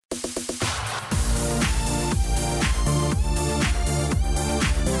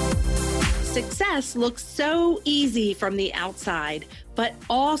Success looks so easy from the outside, but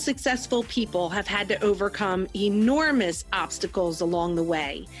all successful people have had to overcome enormous obstacles along the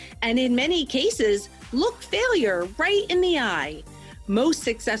way, and in many cases, look failure right in the eye. Most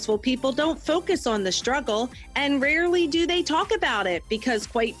successful people don't focus on the struggle, and rarely do they talk about it because,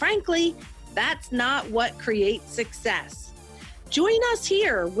 quite frankly, that's not what creates success. Join us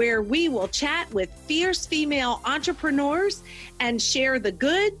here where we will chat with fierce female entrepreneurs and share the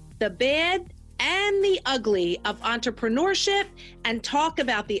good, the bad, and the ugly of entrepreneurship, and talk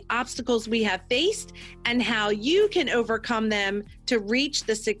about the obstacles we have faced and how you can overcome them to reach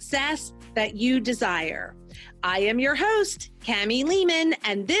the success that you desire. I am your host, Cami Lehman,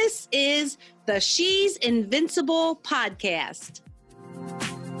 and this is the She's Invincible podcast.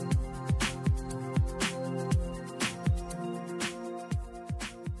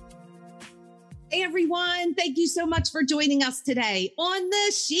 Hey everyone, thank you so much for joining us today on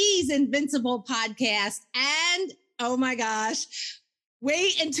the She's Invincible podcast. And oh my gosh,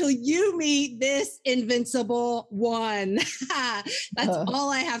 wait until you meet this invincible one. That's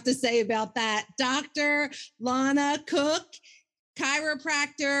all I have to say about that. Dr. Lana Cook,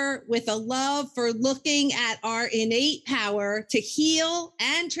 chiropractor with a love for looking at our innate power to heal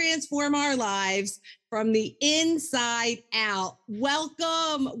and transform our lives from the inside out.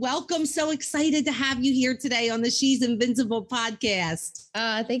 Welcome. So excited to have you here today on the She's Invincible podcast.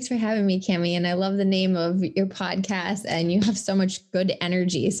 Thanks for having me, Cami. And I love the name of your podcast, and you have so much good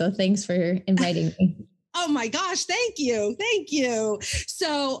energy. So thanks for inviting me. Oh my gosh. Thank you.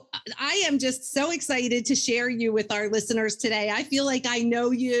 So I am just so excited to share you with our listeners today. I feel like I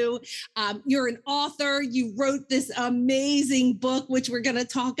know you. You're an author. You wrote this amazing book, which we're going to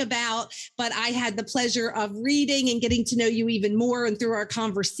talk about, but I had the pleasure of reading and getting to know you even more and through our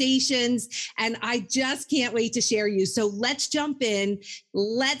conversations. And I just can't wait to share you. So let's jump in.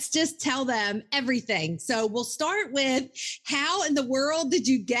 Let's just tell them everything. So we'll start with, how in the world did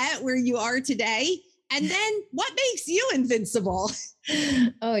you get where you are today? And then what makes you invincible?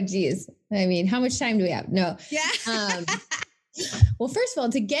 Oh, geez. I mean, how much time do we have? No. Yeah. Well, first of all,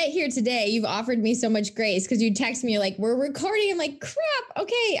 to get here today, you've offered me so much grace because you text me, you're like, we're recording. I'm like, crap.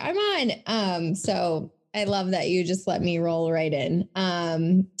 Okay, I'm on. So I love that you just let me roll right in.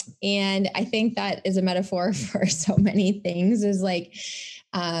 And I think that is a metaphor for so many things, is like,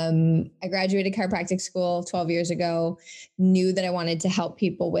 I graduated chiropractic school 12 years ago, knew that I wanted to help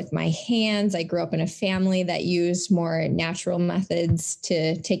people with my hands. I grew up in a family that used more natural methods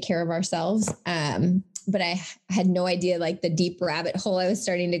to take care of ourselves. But I had no idea, like, the deep rabbit hole I was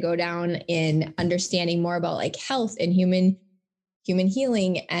starting to go down in understanding more about like health and human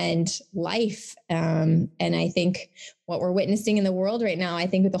healing and life. And I think what we're witnessing in the world right now, I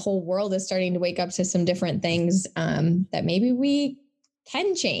think the whole world is starting to wake up to some different things that maybe we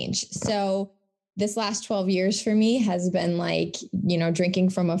can change. So this last 12 years for me has been like, drinking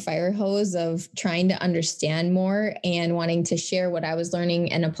from a fire hose of trying to understand more and wanting to share what I was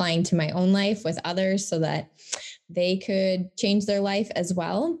learning and applying to my own life with others so that they could change their life as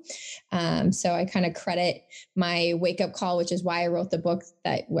well. So I kind of credit my wake up call, which is why I wrote the book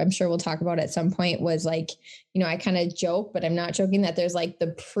that I'm sure we'll talk about at some point, was like, I kind of joke, but I'm not joking, that there's like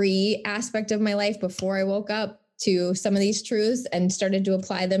the pre aspect of my life before I woke up to some of these truths and started to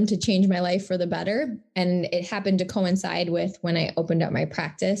apply them to change my life for the better. And it happened to coincide with when I opened up my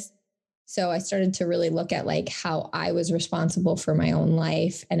practice. So I started to really look at like how I was responsible for my own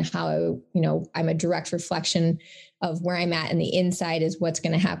life, and how, I'm a direct reflection of where I'm at, and the inside is what's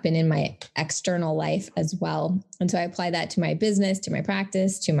going to happen in my external life as well. And so I apply that to my business, to my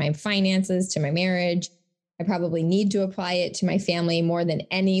practice, to my finances, to my marriage. I probably need to apply it to my family more than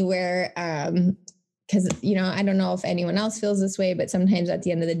anywhere. Because, I don't know if anyone else feels this way, but sometimes at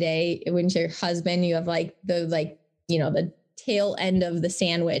the end of the day, when you're your husband, you have the tail end of the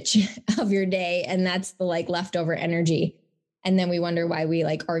sandwich of your day. And that's the leftover energy. And then we wonder why we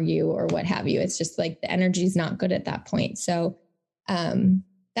argue or what have you. It's just the energy is not good at that point. So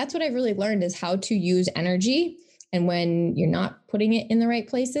that's what I've really learned, is how to use energy. And when you're not putting it in the right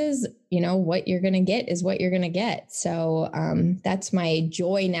places, what you're going to get is what you're going to get. So that's my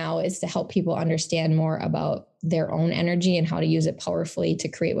joy now, is to help people understand more about their own energy and how to use it powerfully to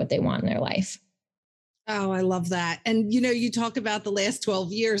create what they want in their life. Oh, I love that. And, you talk about the last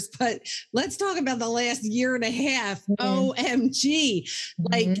 12 years, but let's talk about the last year and a half. Mm-hmm. OMG.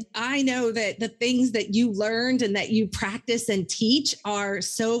 Mm-hmm. I know that the things that you learned and that you practice and teach are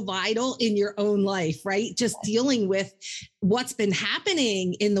so vital in your own life, right? Just dealing with what's been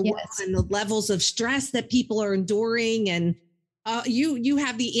happening in the world and the levels of stress that people are enduring. And you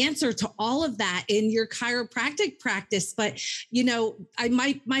have the answer to all of that in your chiropractic practice. But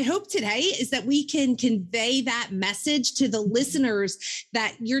my hope today is that we can convey that message to the listeners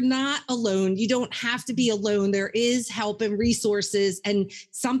that you're not alone. You don't have to be alone. There is help and resources, and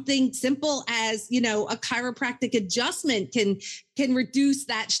something simple as a chiropractic adjustment can reduce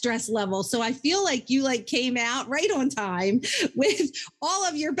that stress level. So I feel like you came out right on time with all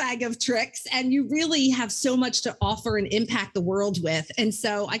of your bag of tricks, and you really have so much to offer and impact the world with. And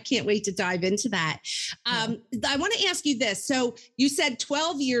so I can't wait to dive into that. I want to ask you this. So you said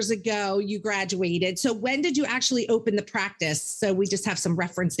 12 years ago you graduated. So when did you actually open the practice? So we just have some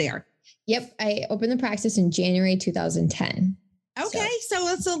reference there. Yep. I opened the practice in January 2010. Okay. So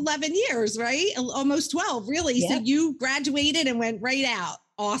it's 11 years, right? Almost 12, really. Yeah. So you graduated and went right out.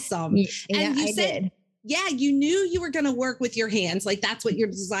 Awesome. Yeah, and you did. Yeah, you knew you were going to work with your hands. Like that's what your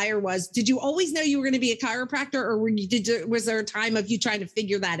desire was. Did you always know you were going to be a chiropractor, or was there a time of you trying to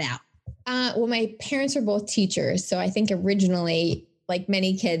figure that out? Well, my parents were both teachers. So I think originally, like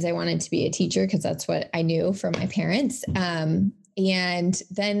many kids, I wanted to be a teacher because that's what I knew from my parents. And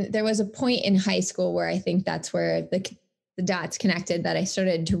then there was a point in high school where I think that's where the dots connected, that I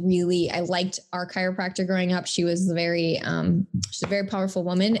started to I liked our chiropractor growing up. She was she's a very powerful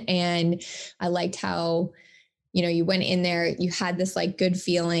woman. And I liked how, you went in there, you had this like good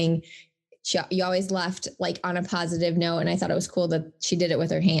feeling. You always left like on a positive note. And I thought it was cool that she did it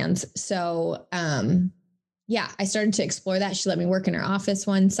with her hands. So, I started to explore that. She let me work in her office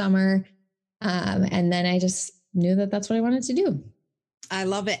one summer. And then I just knew that that's what I wanted to do. I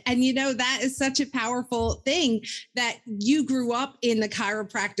love it. And that is such a powerful thing that you grew up in the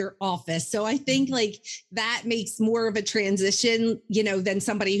chiropractor office. So I think like that makes more of a transition, than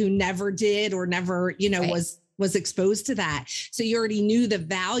somebody who never did or never, right. was exposed to that. So you already knew the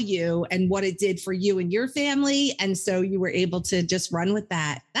value and what it did for you and your family. And so you were able to just run with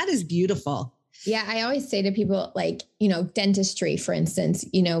that. That is beautiful. Yeah. I always say to people like, dentistry, for instance,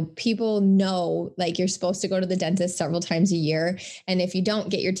 people know like you're supposed to go to the dentist several times a year. And if you don't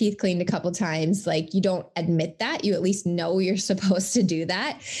get your teeth cleaned a couple times, like you don't admit that, you at least know you're supposed to do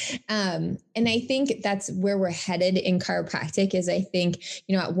that. And I think that's where we're headed in chiropractic is I think,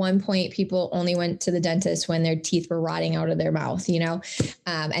 at one point people only went to the dentist when their teeth were rotting out of their mouth,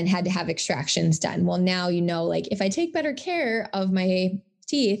 and had to have extractions done. Well, now, like if I take better care of my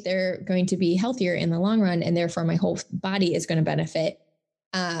teeth, they're going to be healthier in the long run, and therefore my whole body is going to benefit.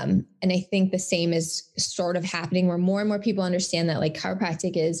 And I think the same is sort of happening where more and more people understand that like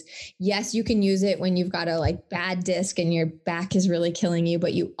chiropractic is, yes, you can use it when you've got a like bad disc and your back is really killing you,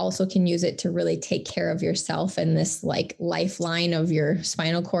 but you also can use it to really take care of yourself and this like lifeline of your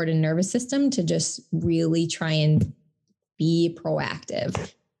spinal cord and nervous system to just really try and be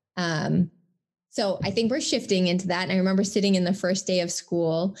proactive. So I think we're shifting into that. And I remember sitting in the first day of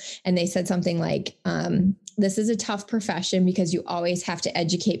school and they said something like, this is a tough profession because you always have to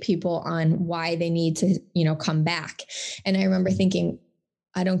educate people on why they need to, come back. And I remember thinking,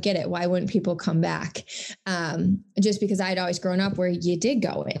 I don't get it. Why wouldn't people come back? Just because I'd always grown up where you did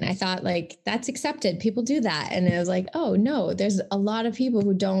go in. I thought like, that's accepted. People do that. And it was like, oh no, there's a lot of people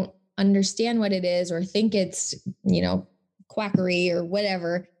who don't understand what it is or think it's, quackery or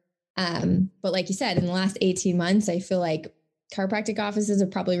whatever. But like you said, in the last 18 months, I feel like chiropractic offices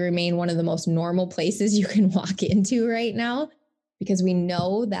have probably remained one of the most normal places you can walk into right now, because we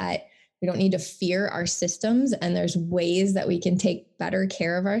know that we don't need to fear our systems and there's ways that we can take better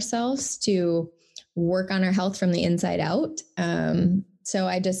care of ourselves to work on our health from the inside out. So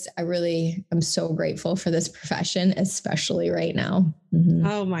I really am so grateful for this profession, especially right now. Mm-hmm.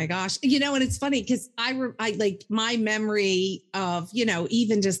 Oh my gosh. And it's funny because I like my memory of,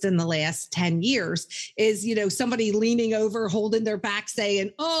 even just in the last 10 years is, somebody leaning over, holding their back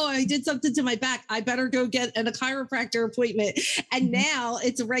saying, oh, I did something to my back. I better go get a chiropractor appointment. And now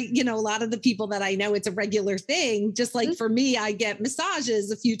it's right. A lot of the people that I know, it's a regular thing. Just like for me, I get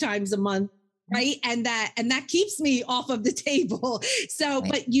massages a few times a month. Right. And that keeps me off of the table. So,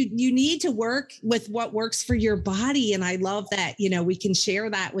 right. But you need to work with what works for your body. And I love that, we can share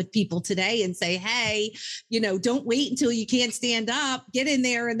that with people today and say, hey, don't wait until you can't stand up, get in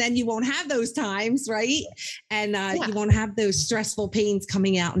there, and then you won't have those times. Right. And you won't have those stressful pains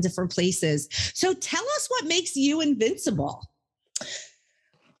coming out in different places. So tell us what makes you invincible.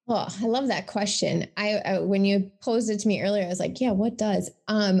 Oh, I love that question. I when you posed it to me earlier, I was like, yeah, what does?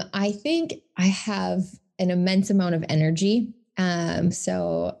 I think I have an immense amount of energy.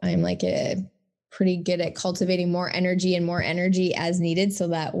 So I'm like pretty good at cultivating more energy as needed so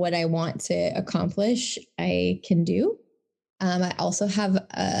that what I want to accomplish, I can do. I also have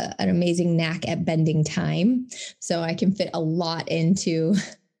an amazing knack at bending time. So I can fit a lot into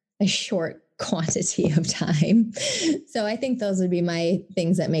a short quantity of time. So I think those would be my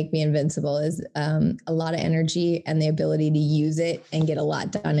things that make me invincible, is a lot of energy and the ability to use it and get a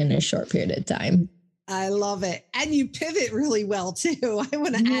lot done in a short period of time. I love it. And you pivot really well too. I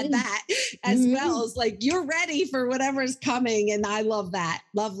want to add that as well. It's like you're ready for whatever's coming. And I love that.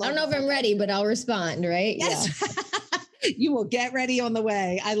 Love. I don't know if I'm ready, but I'll respond, right? Yes. Yeah. You will get ready on the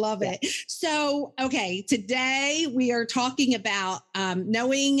way. I love it. So, okay, today we are talking about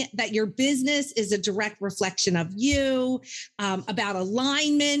knowing that your business is a direct reflection of you, about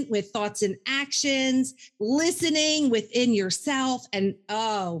alignment with thoughts and actions, listening within yourself, and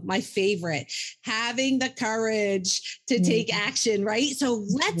oh, my favorite, having the courage to take action, right? So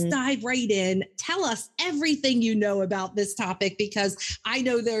let's dive right in. Tell us everything you know about this topic, because I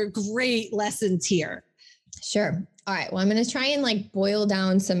know there are great lessons here. Sure. All right. Well, I'm going to try and like boil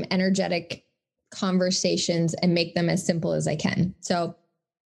down some energetic conversations and make them as simple as I can. So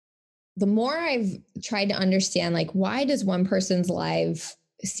the more I've tried to understand, like, why does one person's life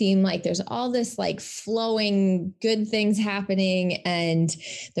seem like there's all this like flowing good things happening and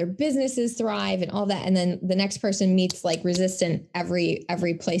their businesses thrive and all that, and then the next person meets like resistant every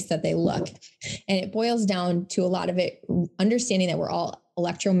place that they look. And it boils down to a lot of it understanding that we're all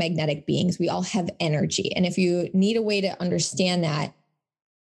electromagnetic beings. We all have energy. And if you need a way to understand that,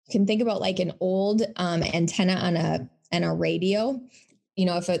 you can think about like an old antenna on a radio. You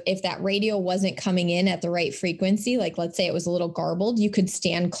know, if that radio wasn't coming in at the right frequency, like let's say it was a little garbled, you could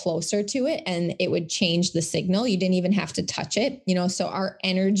stand closer to it and it would change the signal. You didn't even have to touch it. You know, so our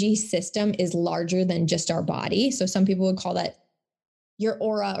energy system is larger than just our body. So some people would call that your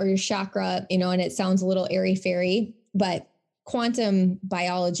aura or your chakra, you know, and it sounds a little airy fairy, but quantum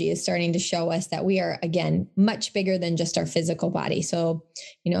biology is starting to show us that we are, again, much bigger than just our physical body. So,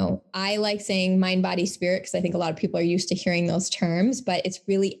 you know, I like saying mind, body, spirit, because I think a lot of people are used to hearing those terms, but it's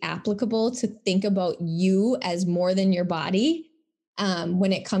really applicable to think about you as more than your body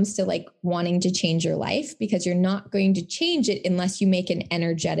when it comes to like wanting to change your life, because you're not going to change it unless you make an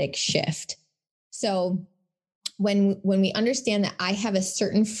energetic shift. So when we understand that I have a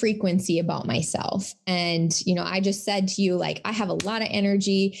certain frequency about myself, and, you know, I just said to you, like, I have a lot of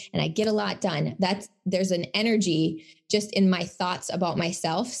energy and I get a lot done. There's an energy just in my thoughts about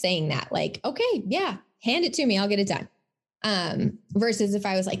myself saying that, like, okay, yeah, hand it to me, I'll get it done. Versus if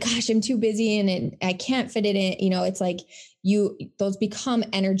I was like, gosh, I'm too busy and I can't fit it in, you know, it's like those become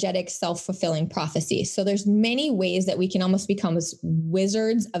energetic, self-fulfilling prophecies. So there's many ways that we can almost become as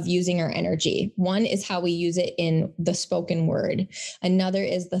wizards of using our energy. One is how we use it in the spoken word. Another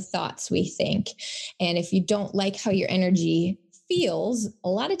is the thoughts we think. And if you don't like how your energy feels, a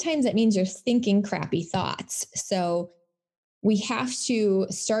lot of times that means you're thinking crappy thoughts. So we have to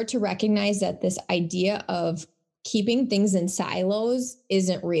start to recognize that this idea of keeping things in silos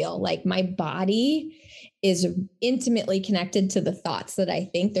isn't real. Like, my body is intimately connected to the thoughts that I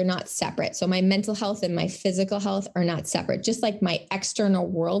think. They're not separate. So my mental health and my physical health are not separate. Just like my external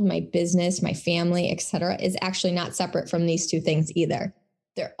world, my business, my family, etc., is actually not separate from these two things either.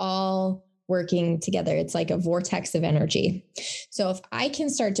 They're all working together. It's like a vortex of energy. So if I can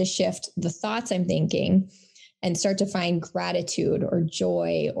start to shift the thoughts I'm thinking and start to find gratitude or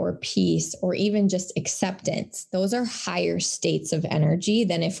joy or peace or even just acceptance, those are higher states of energy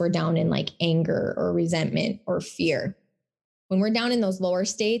than if we're down in like anger or resentment or fear. When we're down in those lower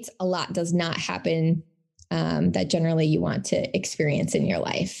states, a lot does not happen that generally you want to experience in your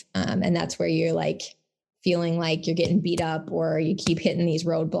life. And that's where you're like feeling like you're getting beat up or you keep hitting these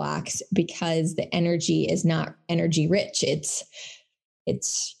roadblocks because the energy is not energy rich. It's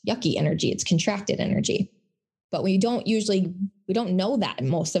yucky energy. It's contracted energy. But we don't know that,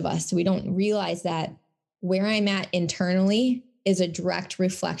 most of us. We don't realize that where I'm at internally is a direct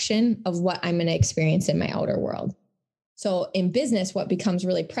reflection of what I'm going to experience in my outer world. So in business, what becomes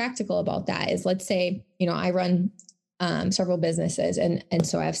really practical about that is, let's say, you know, I run several businesses and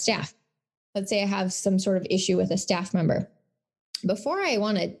so I have staff. Let's say I have some sort of issue with a staff member. Before I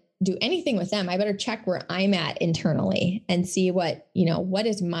want to do anything with them, I better check where I'm at internally and see what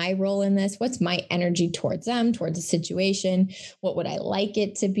is my role in this? What's my energy towards them, towards the situation? What would I like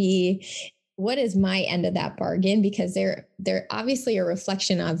it to be? What is my end of that bargain? Because they're obviously a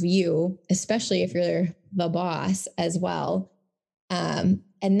reflection of you, especially if you're the boss as well. And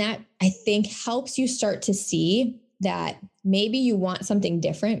that, I think, helps you start to see that maybe you want something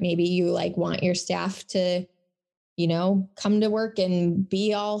different. Maybe you like want your staff to, you know, come to work and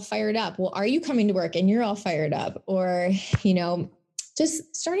be all fired up. Well, are you coming to work and you're all fired up? Or, you know,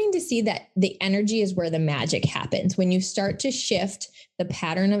 just starting to see that the energy is where the magic happens. When you start to shift the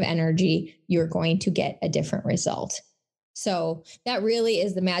pattern of energy, you're going to get a different result. So that really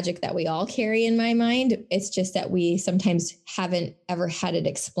is the magic that we all carry in my mind. It's just that we sometimes haven't ever had it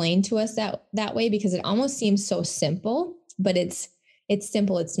explained to us that way, because it almost seems so simple, but it's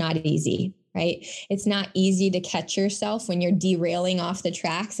simple. It's not easy, right? It's not easy to catch yourself when you're derailing off the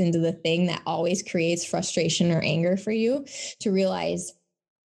tracks into the thing that always creates frustration or anger for you, to realize,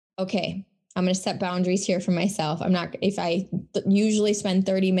 okay, I'm going to set boundaries here for myself. If I usually spend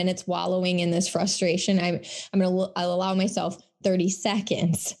 30 minutes wallowing in this frustration, I'll allow myself 30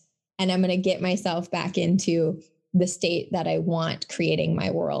 seconds, and I'm going to get myself back into the state that I want, creating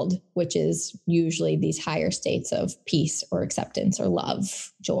my world, which is usually these higher states of peace or acceptance or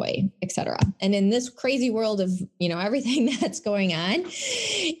love, joy, etc. And in this crazy world of, everything that's going on,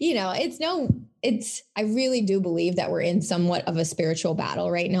 I really do believe that we're in somewhat of a spiritual battle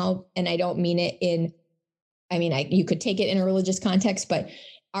right now. And I don't mean it you could take it in a religious context, but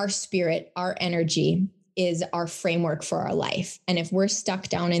our spirit, our energy is our framework for our life. And if we're stuck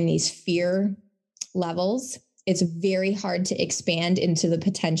down in these fear levels, it's very hard to expand into the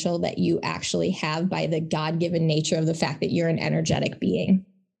potential that you actually have by the God-given nature of the fact that you're an energetic being.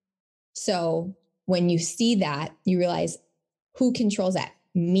 So when you see that, you realize, who controls that?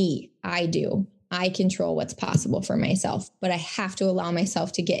 Me. I do. I control what's possible for myself, but I have to allow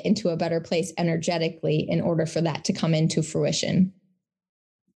myself to get into a better place energetically in order for that to come into fruition.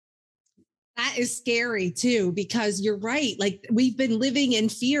 That is scary too, because you're right. Like, we've been living in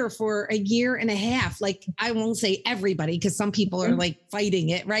fear for a year and a half. Like, I won't say everybody, because some people are like fighting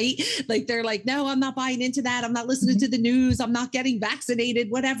it, right? Like, they're like, no, I'm not buying into that. I'm not listening to the news. I'm not getting vaccinated,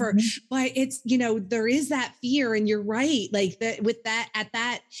 whatever. But it's, there is that fear, and you're right. Like, with that, at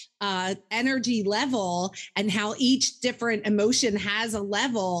that energy level, and how each different emotion has a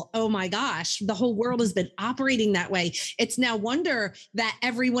level. Oh my gosh, the whole world has been operating that way. It's no wonder that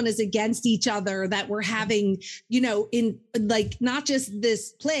everyone is against each other, that we're having, in like, not just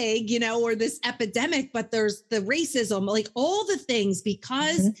this plague, or this epidemic, but there's the racism, like all the things,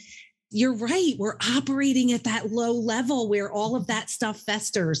 because you're right. We're operating at that low level where all of that stuff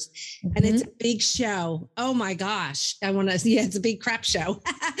festers, and it's a big show. Oh my gosh. It's a big crap show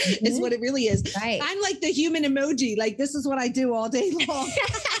is what it really is. Right. I'm like the human emoji. Like, this is what I do all day long.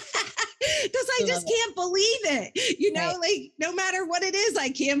 Because I just can't believe it. Right. Like, no matter what it is, I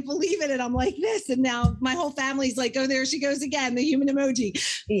can't believe it. And I'm like this. And now my whole family's like, oh, there she goes again, the human emoji,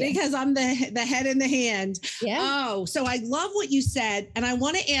 because I'm the head and the hand. Yeah. Oh, so I love what you said. And I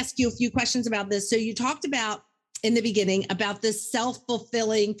want to ask you a few questions about this. So you talked about in the beginning about this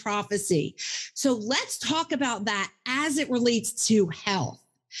self-fulfilling prophecy. So let's talk about that as it relates to health.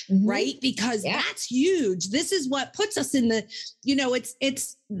 Right? Because that's huge. This is what puts us in the,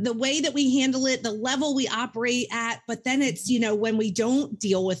 it's the way that we handle it, the level we operate at, but then it's, when we don't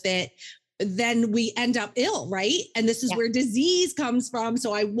deal with it, then we end up ill. Right. And this is where disease comes from.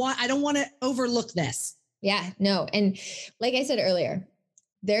 So I don't want to overlook this. Yeah, no. And like I said earlier,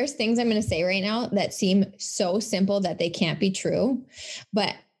 there's things I'm going to say right now that seem so simple that they can't be true.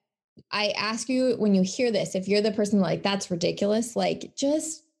 But I ask you, when you hear this, if you're the person like, that's ridiculous, like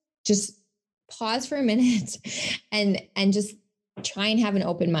just pause for a minute and just try and have an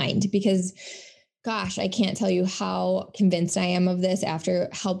open mind, because gosh, I can't tell you how convinced I am of this after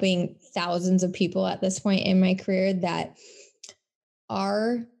helping thousands of people at this point in my career, that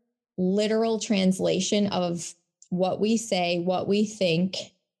our literal translation of what we say, what we think,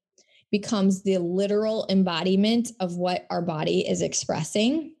 becomes the literal embodiment of what our body is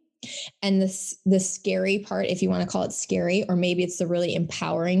expressing. And the scary part, if you want to call it scary, or maybe it's the really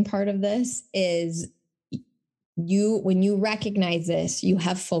empowering part of this, is when you recognize this, you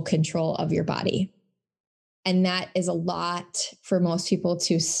have full control of your body. And that is a lot for most people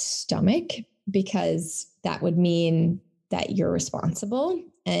to stomach, because that would mean that you're responsible.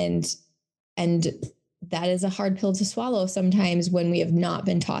 And that is a hard pill to swallow sometimes when we have not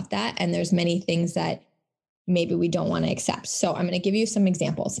been taught that. And there's many things that maybe we don't want to accept. So I'm going to give you some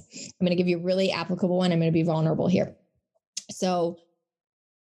examples. I'm going to give you a really applicable one. I'm going to be vulnerable here. So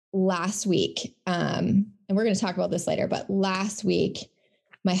last week, and we're going to talk about this later, but last week,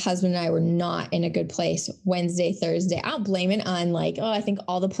 my husband and I were not in a good place Wednesday, Thursday. I'll blame it on I think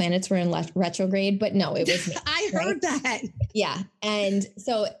all the planets were in retrograde, but no, it was me. I heard that. Yeah. And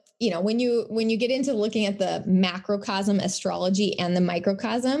so, when you get into looking at the macrocosm astrology and the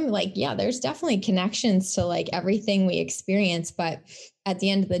microcosm, there's definitely connections to everything we experience. But at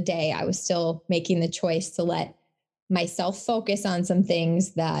the end of the day, I was still making the choice to let myself focus on some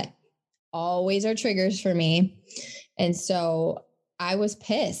things that always are triggers for me. And so I was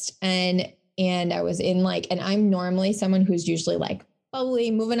pissed and I was in like, and I'm normally someone who's usually like,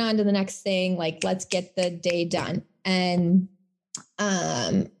 bubbly, moving on to the next thing. Like, let's get the day done. And,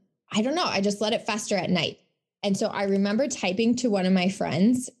 I don't know. I just let it fester at night. And so I remember typing to one of my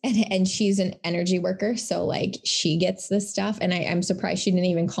friends and she's an energy worker. So like she gets this stuff and I'm surprised she didn't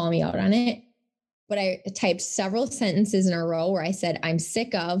even call me out on it. But I typed several sentences in a row where I said, I'm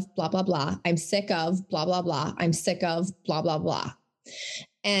sick of blah, blah, blah. I'm sick of blah, blah, blah. I'm sick of blah, blah, blah.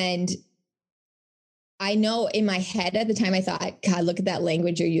 And I know in my head at the time, I thought, God, look at that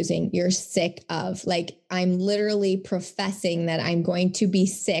language you're using. You're sick of. Like, I'm literally professing that I'm going to be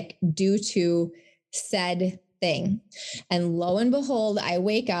sick due to said thing. And lo and behold, I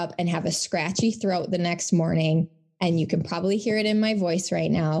wake up and have a scratchy throat the next morning. And you can probably hear it in my voice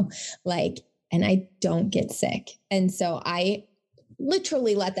right now. Like, and I don't get sick. And so I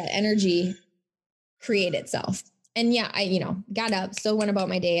literally let that energy create itself. And yeah, I, got up, still went about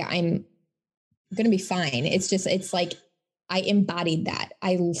my day. I'm going to be fine. It's like I embodied that.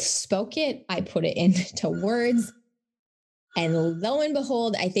 I spoke it. I put it into words. And lo and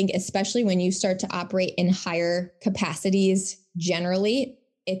behold, I think especially when you start to operate in higher capacities, generally,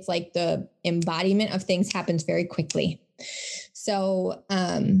 it's like the embodiment of things happens very quickly. So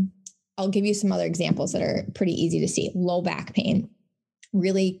I'll give you some other examples that are pretty easy to see. Low back pain,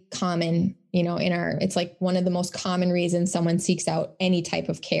 really common, it's like one of the most common reasons someone seeks out any type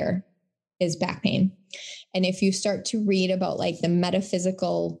of care is back pain. And if you start to read about like the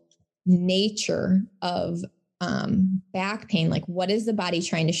metaphysical nature of back pain, like what is the body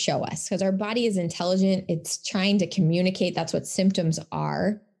trying to show us? Because our body is intelligent. It's trying to communicate. That's what symptoms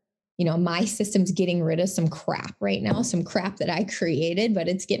are. My system's getting rid of some crap right now, some crap that I created, but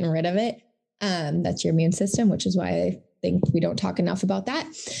it's getting rid of it. That's your immune system, which is why I think we don't talk enough about that.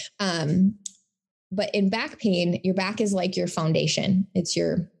 But in back pain, your back is like your foundation. It's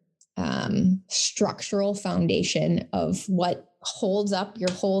your structural foundation of what holds up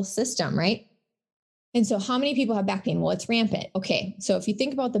your whole system, right? And so how many people have back pain? Well, it's rampant. Okay. So if you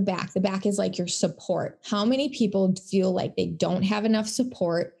think about the back is like your support. How many people feel like they don't have enough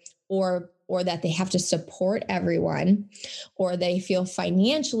support or that they have to support everyone, or they feel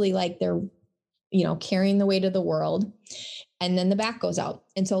financially like they're, carrying the weight of the world, and then the back goes out.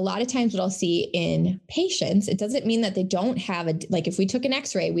 And so a lot of times what I'll see in patients, it doesn't mean that they don't have like if we took an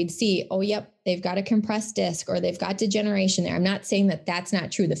x-ray, we'd see, oh, yep, they've got a compressed disc or they've got degeneration there. I'm not saying that that's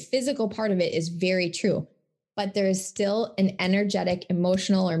not true. The physical part of it is very true, but there is still an energetic,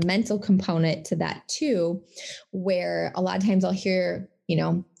 emotional, or mental component to that too, where a lot of times I'll hear,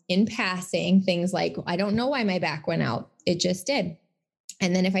 in passing things like, I don't know why my back went out. It just did.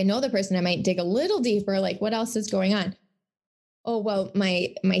 And then if I know the person, I might dig a little deeper, like what else is going on? Oh, well,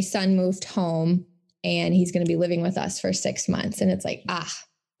 my son moved home and he's going to be living with us for 6 months. And it's like,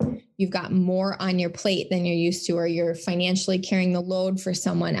 you've got more on your plate than you're used to, or you're financially carrying the load for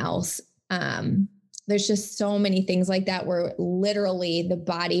someone else. There's just so many things like that where literally the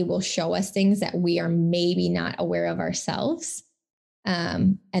body will show us things that we are maybe not aware of ourselves.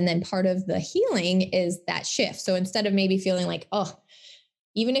 And then part of the healing is that shift. So instead of maybe feeling like, oh,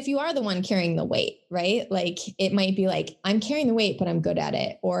 even if you are the one carrying the weight, right? Like it might be like, I'm carrying the weight, but I'm good at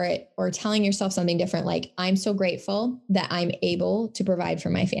it. Or telling yourself something different. Like, I'm so grateful that I'm able to provide for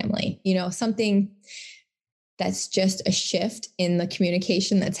my family, something that's just a shift in the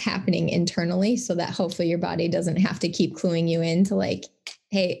communication that's happening internally, so that hopefully your body doesn't have to keep cluing you into like,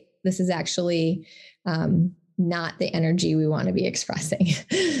 hey, this is actually, not the energy we want to be expressing.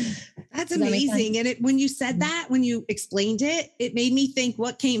 That's amazing. And when you said that, when you explained it, it made me think,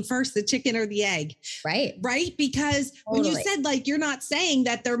 what came first, the chicken or the egg? Right. Right. Because when you said like, you're not saying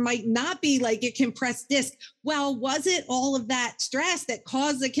that there might not be like a compressed disc. Well, was it all of that stress that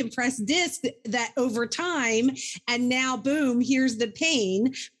caused the compressed disc that over time, and now boom, here's the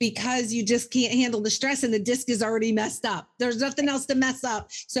pain because you just can't handle the stress and the disc is already messed up. There's nothing else to mess up.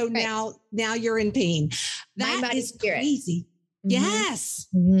 So now you're in pain. That is crazy. Mm-hmm. Yes.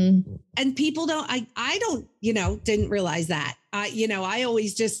 Mm-hmm. And people I don't, didn't realize that. I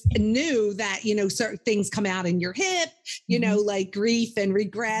always just knew that, certain things come out in your hip, like grief and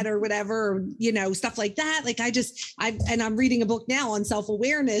regret or whatever, stuff like that. Like I'm reading a book now on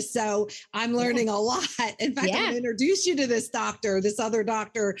self-awareness. So I'm learning a lot. In fact, I'm going to introduce you to this other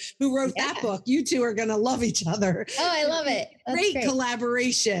doctor who wrote that book. You two are going to love each other. Oh, I love it. That's great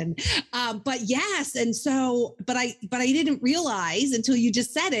collaboration. But yes. And so, but I didn't realize until you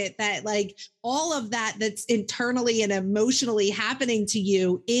just said it, that like all of that's internally and emotionally happening to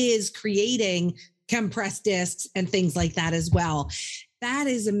you is creating compressed discs and things like that as well. That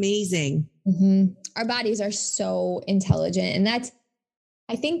is amazing. Mm-hmm. Our bodies are so intelligent, and that's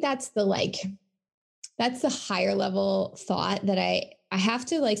I think that's the higher level thought that I have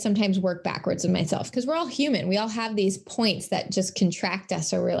to like sometimes work backwards with myself, because we're all human. We all have these points that just contract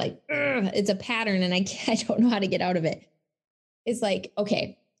us, or we're like, it's a pattern and I don't know how to get out of it. It's like,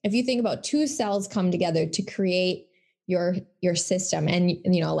 okay, if you think about two cells come together to create your system, and,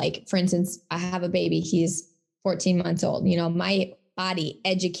 like, for instance, I have a baby, he's 14 months old, my body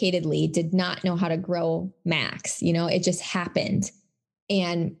educatedly did not know how to grow Max, it just happened.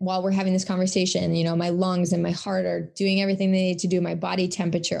 And while we're having this conversation, my lungs and my heart are doing everything they need to do, my body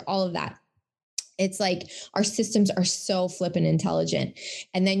temperature, all of that. It's like our systems are so flippin' intelligent.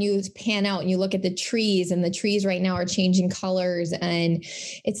 And then you pan out and you look at the trees, and the trees right now are changing colors. And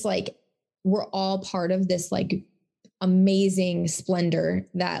it's like, we're all part of this like amazing splendor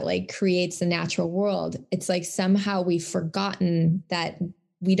that like creates the natural world. It's like somehow we've forgotten that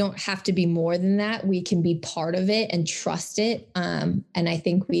we don't have to be more than that. We can be part of it and trust it. And I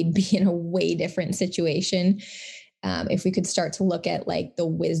think we'd be in a way different situation if we could start to look at like the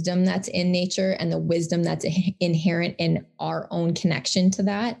wisdom that's in nature and the wisdom that's inherent in our own connection to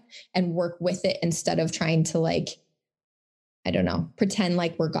that, and work with it instead of trying to, like, I don't know, pretend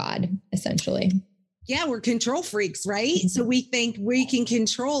like we're God, essentially. Yeah, we're control freaks, right? So we think we can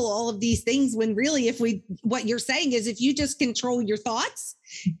control all of these things, when really, what you're saying is, if you just control your thoughts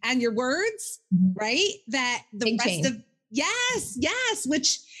and your words, right? That the Big rest change. of, yes,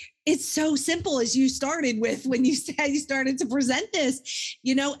 which it's so simple, as you started with when you said you started to present this,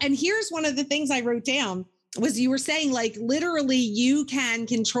 and here's one of the things I wrote down was, you were saying like, literally you can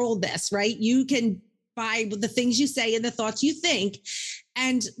control this, right? You can, by the things you say and the thoughts you think,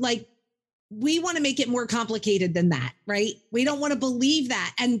 and like, we want to make it more complicated than that, right? We don't want to believe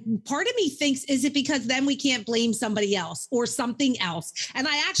that. And part of me thinks, is it because then we can't blame somebody else or something else? And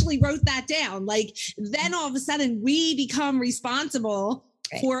I actually wrote that down. Like, then all of a sudden we become responsible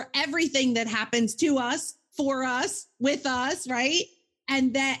for everything that happens to us, for us, with us, right?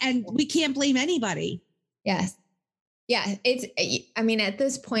 And we can't blame anybody. Yes. Yeah. I mean, at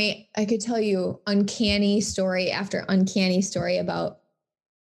this point, I could tell you uncanny story after uncanny story about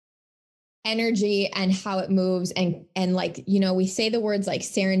energy and how it moves. And like, we say the words like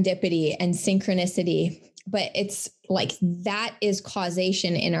serendipity and synchronicity, but it's like, that is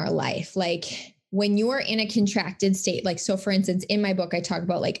causation in our life. Like, when you are in a contracted state, like, so for instance, in my book, I talk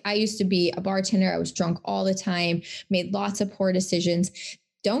about, like, I used to be a bartender. I was drunk all the time, made lots of poor decisions.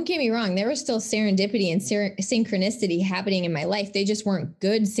 Don't get me wrong. There was still serendipity and synchronicity happening in my life. They just weren't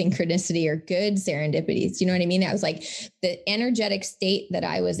good synchronicity or good serendipities. You know what I mean? I was like, the energetic state that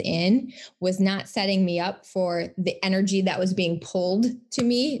I was in was not setting me up for the energy that was being pulled to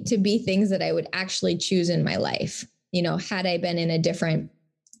me to be things that I would actually choose in my life, had I been in a different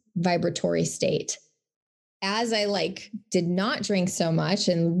vibratory state. As I like did not drink so much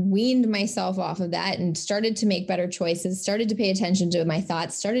and weaned myself off of that and started to make better choices, started to pay attention to my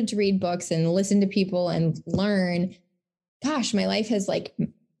thoughts, started to read books and listen to people and learn, gosh, my life has like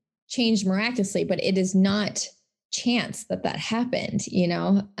changed miraculously, but it is not chance that happened,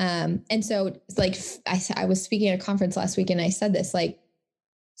 And so it's like, I was speaking at a conference last week and I said this, like,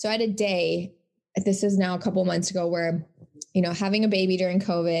 so I had a day, this is now a couple months ago, where having a baby during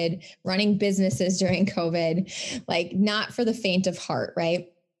COVID, running businesses during COVID, like, not for the faint of heart. Right.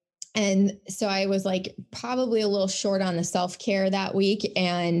 And so I was like, probably a little short on the self-care that week.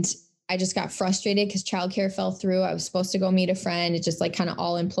 And I just got frustrated because childcare fell through. I was supposed to go meet a friend. It just like kind of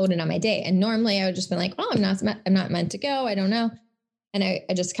all imploded on my day. And normally I would just been like, oh, I'm not meant to go. I don't know. And I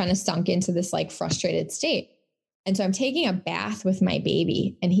just kind of sunk into this like frustrated state. And so I'm taking a bath with my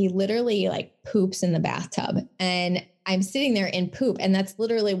baby and he literally like poops in the bathtub and I'm sitting there in poop. And that's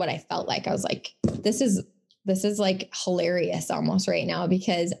literally what I felt like. I was like, this is like hilarious almost right now,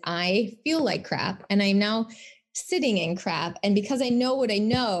 because I feel like crap and I'm now sitting in crap. And because I know what I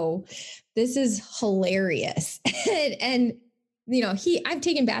know, this is hilarious. and I've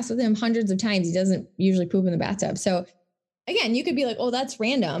taken baths with him hundreds of times. He doesn't usually poop in the bathtub. So again, you could be like, oh, that's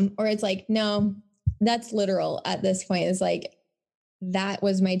random. Or it's like, no, that's literal at this point. It's like, that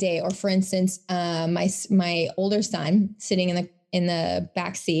was my day. Or for instance, my older son sitting in the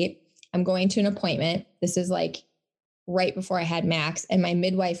back seat, I'm going to an appointment. This is like right before I had Max, and my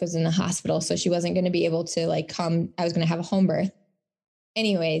midwife was in the hospital. So she wasn't going to be able to like come. I was going to have a home birth.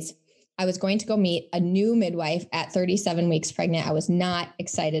 Anyways, I was going to go meet a new midwife at 37 weeks pregnant. I was not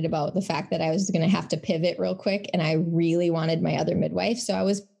excited about the fact that I was going to have to pivot real quick. And I really wanted my other midwife. So I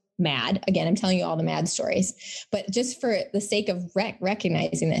was mad. Again, I'm telling you all the mad stories, but just for the sake of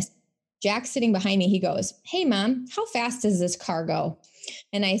recognizing this, Jack's sitting behind me. He goes, "Hey mom, how fast does this car go?"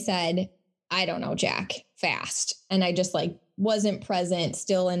 And I said, I don't know, Jack, fast. And I just like wasn't present,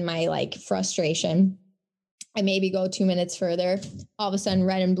 still in my like frustration. I maybe go 2 minutes further. All of a sudden,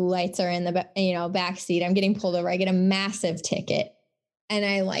 red and blue lights are in the back seat. I'm getting pulled over. I get a massive ticket. And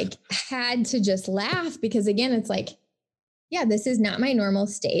I like had to just laugh because again, it's like, yeah, this is not my normal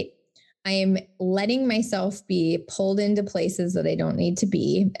state. I am letting myself be pulled into places that I don't need to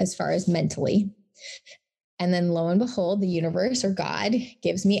be as far as mentally. And then lo and behold, the universe or God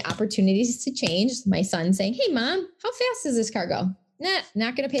gives me opportunities to change. My son saying, hey, Mom, how fast does this car go? Nah,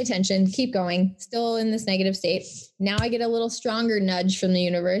 not going to pay attention. Keep going. Still in this negative state. Now I get a little stronger nudge from the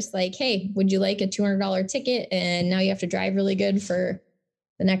universe. Like, hey, would you like a $200 ticket? And now you have to drive really good for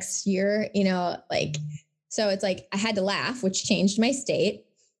the next year, so it's like, I had to laugh, which changed my state.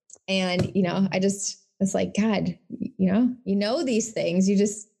 And, I just was like, God, these things, you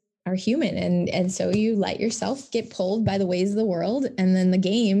just are human. And so you let yourself get pulled by the ways of the world. And then the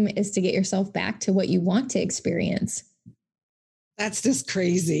game is to get yourself back to what you want to experience. That's just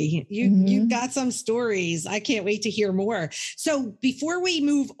crazy. You've got some stories. I can't wait to hear more. So before we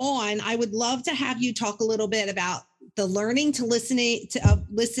move on, I would love to have you talk a little bit about the learning to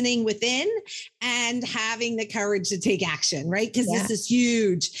listening within and having the courage to take action, right? Because this is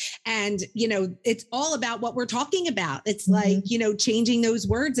huge. And, it's all about what we're talking about. It's like, changing those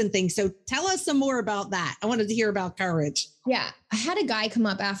words and things. So tell us some more about that. I wanted to hear about courage. Yeah. I had a guy come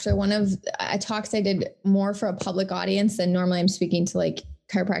up after one of talks I did more for a public audience than normally I'm speaking to like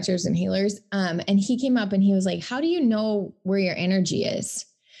chiropractors and healers. And he came up and he was like, how do you know where your energy is?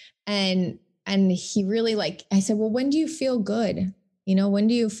 And he really I said, well, when do you feel good? When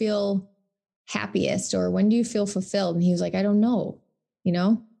do you feel happiest or when do you feel fulfilled? And he was like, I don't know,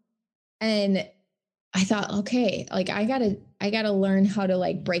 and I thought, okay, like I gotta learn how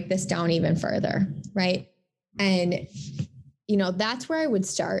to break this down even further. Right. And, that's where I would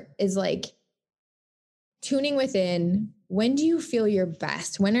start is tuning within. When do you feel your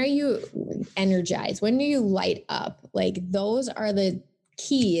best? When are you energized? When do you light up? Those are the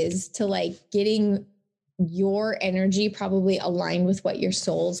keys to getting your energy probably aligned with what your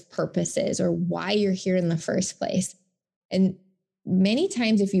soul's purpose is or why you're here in the first place. And many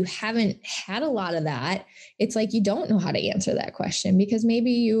times, if you haven't had a lot of that, it's like you don't know how to answer that question because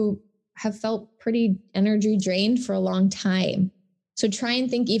maybe you have felt pretty energy drained for a long time. So try and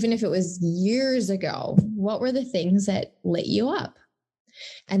think, even if it was years ago, what were the things that lit you up?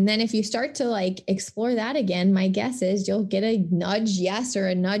 And then if you start to explore that again, my guess is you'll get a nudge yes or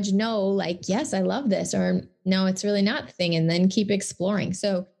a nudge no, yes, I love this, or no, it's really not the thing, and then keep exploring.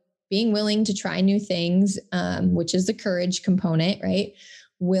 So being willing to try new things, which is the courage component, right?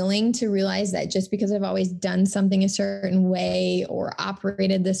 Willing to realize that just because I've always done something a certain way or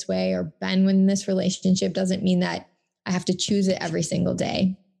operated this way or been in this relationship doesn't mean that I have to choose it every single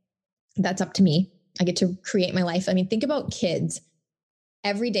day. That's up to me. I get to create my life. I mean, think about kids.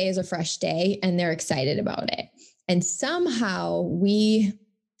 Every day is a fresh day and they're excited about it. And somehow we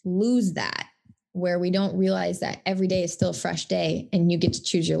lose that where we don't realize that every day is still a fresh day and you get to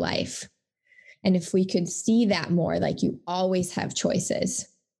choose your life. And if we could see that more, you always have choices,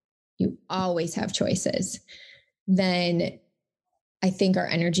 then I think our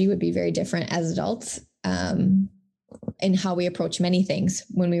energy would be very different as adults, and how we approach many things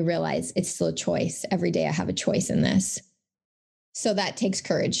when we realize it's still a choice. Every day I have a choice in this. So that takes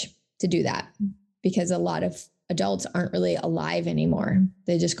courage to do that because a lot of adults aren't really alive anymore.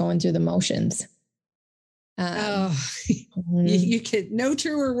 They're just going through the motions. You could, no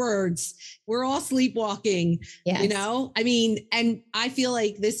truer words. We're all sleepwalking, yes. I mean, and I feel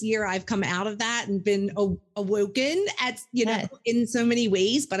like this year I've come out of that and been awoken at, in so many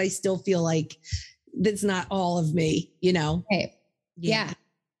ways, but I still feel like that's not all of me, Right. Yeah.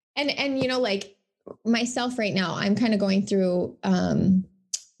 And, myself right now, I'm kind of going through,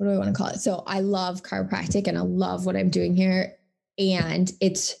 what do I want to call it? So I love chiropractic and I love what I'm doing here. And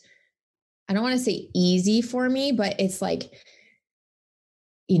it's, I don't want to say easy for me, but it's I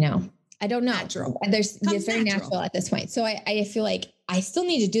don't know. Natural. It's very natural at this point. So I feel like I still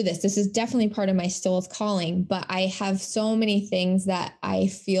need to do this. This is definitely part of my soul's calling, but I have so many things that I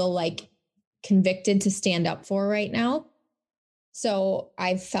feel convicted to stand up for right now. So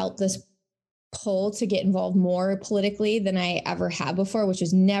I've felt this pull to get involved more politically than I ever have before, which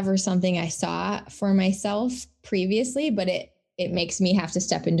was never something I saw for myself previously, but it makes me have to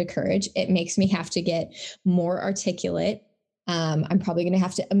step into courage. It makes me have to get more articulate. I'm probably going to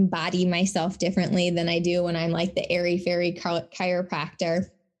have to embody myself differently than I do when I'm the airy fairy chiropractor.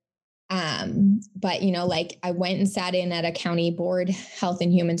 But I went and sat in at a county board health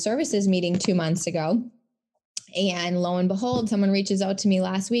and human services meeting 2 months ago. And lo and behold, someone reaches out to me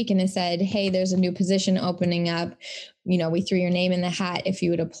last week and has said, hey, there's a new position opening up. We threw your name in the hat if you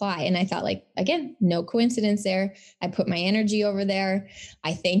would apply. And I thought, like, again, no coincidence there. I put my energy over there.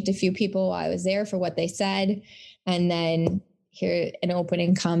 I thanked a few people while I was there for what they said. And then here an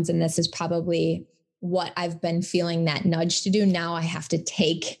opening comes, and this is probably what I've been feeling that nudge to do. Now I have to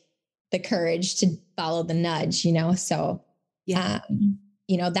take the courage to follow the nudge, So, yeah.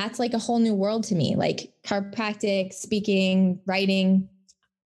 That's like a whole new world to me, like chiropractic, speaking, writing,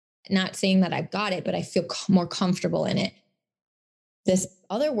 not saying that I've got it, but I feel more comfortable in it. This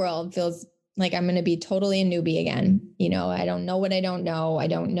other world feels like I'm going to be totally a newbie again. I don't know what I don't know. I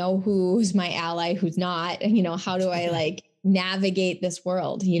don't know who's my ally, who's not, how do I like navigate this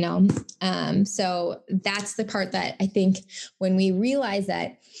world, So that's the part that I think when we realize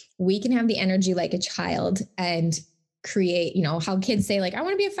that we can have the energy like a child and create, how kids say like, I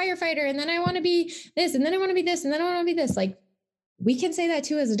want to be a firefighter, and then I want to be this, and then I want to be this, and then I want to be this. Like, we can say that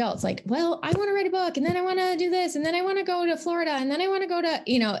too as adults. Like, well, I want to write a book, and then I want to do this, and then I want to go to Florida, and then I want to go to,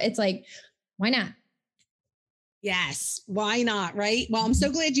 it's like, why not? Yes. Why not? Right. Well, I'm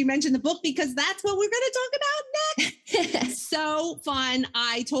so glad you mentioned the book, because that's what we're going to talk about next. So fun.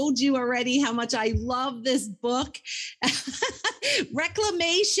 I told you already how much I love this book.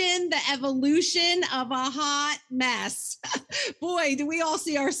 Reclamation, the evolution of a hot mess. Boy, do we all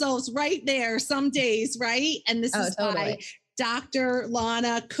see ourselves right there some days, right? And this is totally. By Dr.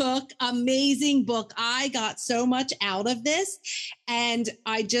 Lana Cook. Amazing book. I got so much out of this, and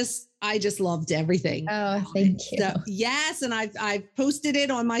I just loved everything. Oh, thank you. So, yes. And I've posted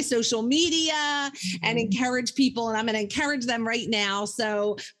it on my social media and encourage people, and I'm going to encourage them right now.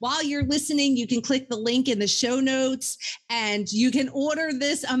 So while you're listening, you can click the link in the show notes and you can order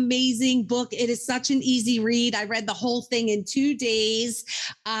this amazing book. It is such an easy read. I read the whole thing in 2 days.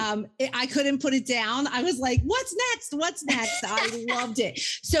 I couldn't put it down. I was like, what's next? What's next? I loved it.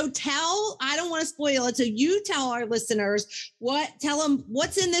 So I don't want to spoil it. So you tell our listeners tell them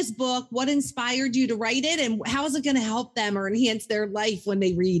what's in this book. What inspired you to write it, and how is it going to help them or enhance their life when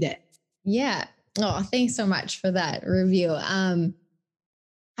they read it? Yeah. Oh, thanks so much for that review. I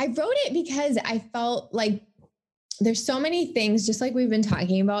wrote it because I felt like there's so many things, just like we've been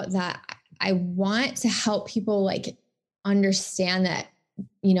talking about, that I want to help people like understand that,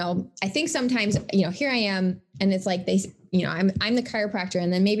 I think sometimes, here I am, and it's like I'm the chiropractor,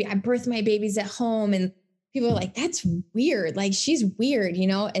 and then maybe I birth my babies at home, and people are like, that's weird. Like, she's weird,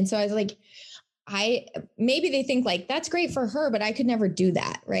 And so I was like, maybe they think like, that's great for her, but I could never do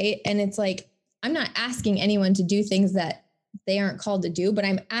that. Right. And it's like, I'm not asking anyone to do things that they aren't called to do, but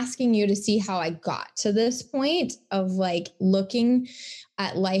I'm asking you to see how I got to this point of like looking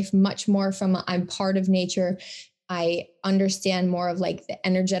at life much more from I'm part of nature. I understand more of like the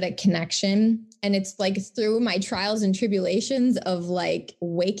energetic connection. And it's like through my trials and tribulations of like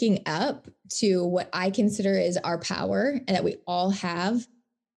waking up to what I consider is our power, and that we all have,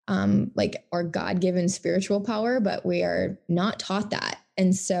 like our God-given spiritual power, but we are not taught that.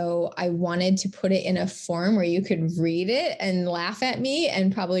 And so I wanted to put it in a form where you could read it and laugh at me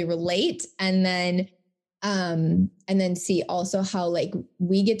and probably relate. And then see also how like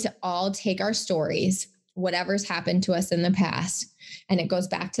we get to all take our stories, whatever's happened to us in the past. And it goes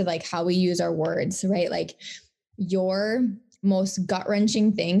back to like how we use our words, right? Like your most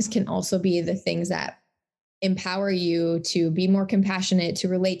gut-wrenching things can also be the things that empower you to be more compassionate, to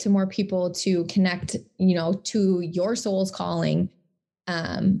relate to more people, to connect, to your soul's calling.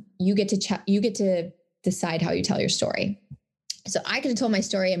 You get to decide how you tell your story. So I could have told my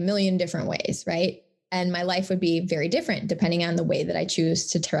story a million different ways, right? And my life would be very different depending on the way that I choose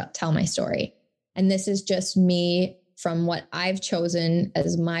to tell my story. And this is just me from what I've chosen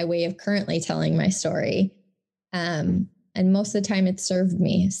as my way of currently telling my story. And most of the time it's served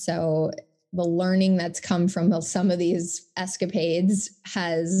me. So the learning that's come from some of these escapades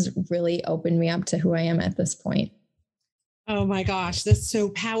has really opened me up to who I am at this point. Oh my gosh, that's so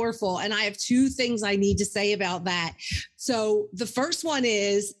powerful. And I have 2 things I need to say about that. So the first one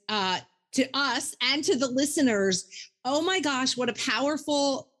is to us and to the listeners, oh my gosh, what a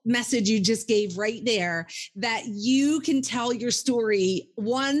powerful message you just gave right there, that you can tell your story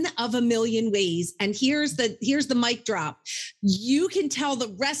one of a million ways. And here's the mic drop. You can tell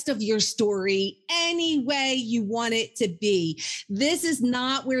the rest of your story any way you want it to be. This is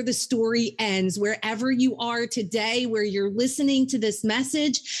not where the story ends. Wherever you are today, where you're listening to this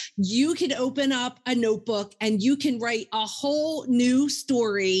message, you can open up a notebook and you can write a whole new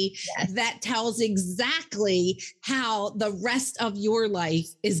story that tells exactly how the rest of your life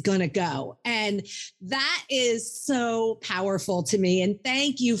is is going to go. And that is so powerful to me. And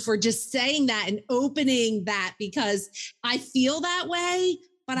thank you for just saying that and opening that, because I feel that way,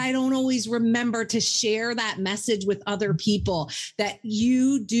 but I don't always remember to share that message with other people, that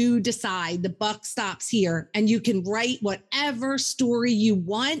you do decide the buck stops here and you can write whatever story you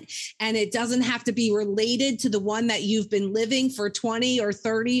want. And it doesn't have to be related to the one that you've been living for 20 or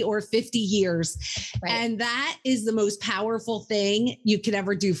 30 or 50 years. Right. And that is the most powerful thing you could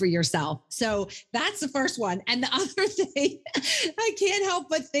ever do for yourself. So that's the first one. And the other thing I can't help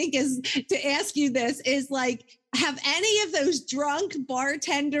but think is to ask you this is like, have any of those drunk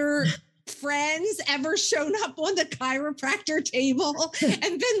bartender friends ever shown up on the chiropractor table and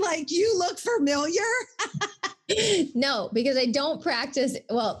been like, you look familiar? No, because I don't practice.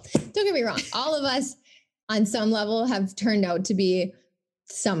 Well, don't get me wrong. All of us on some level have turned out to be,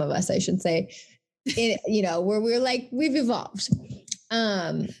 some of us, I should say, where we're like, we've evolved.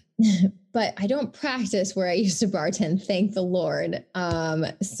 But I don't practice where I used to bartend, thank the Lord.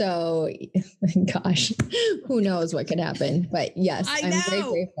 So gosh, who knows what could happen, but yes, I'm very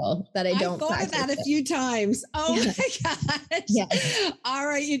grateful that I don't practice. I thought of that a few times. Oh my gosh. Yes. All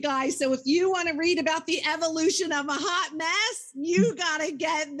right, you guys. So if you want to read about the evolution of a hot mess, you got to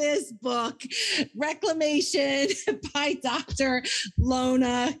get this book, Reclamation by Dr.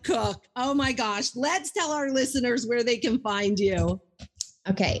 Lona Cook. Oh my gosh. Let's tell our listeners where they can find you.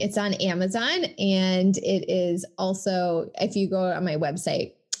 Okay. It's on Amazon, and it is also, if you go on my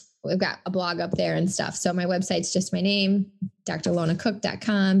website, we've got a blog up there and stuff. So my website's just my name,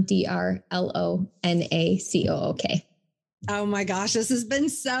 drlonacook.com, DRLONACOOK. Oh my gosh. This has been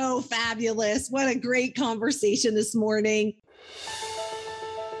so fabulous. What a great conversation this morning.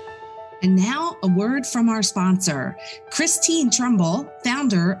 And now a word from our sponsor. Christine Trumbull,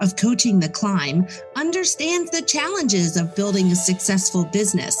 founder of Coaching the Climb, understands the challenges of building a successful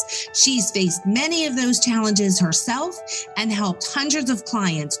business. She's faced many of those challenges herself and helped hundreds of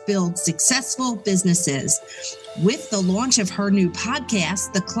clients build successful businesses. With the launch of her new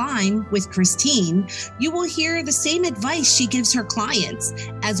podcast, The Climb with Christine, you will hear the same advice she gives her clients,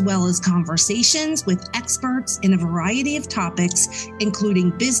 as well as conversations with experts in a variety of topics,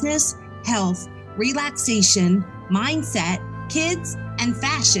 including business, health, relaxation, mindset, kids, and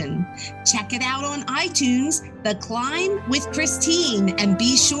fashion. Check it out on iTunes, The Climb with Christine, and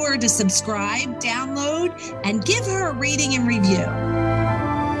be sure to subscribe, download, and give her a rating and review.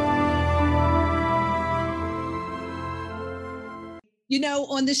 You know,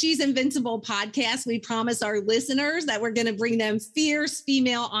 on the She's Invincible podcast, we promise our listeners that we're going to bring them fierce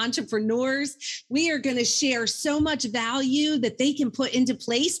female entrepreneurs. We are going to share so much value that they can put into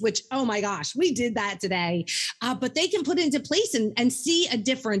place, which, oh my gosh, we did that today. But they can put into place and see a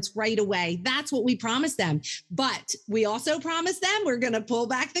difference right away. That's what we promise them. But we also promise them we're going to pull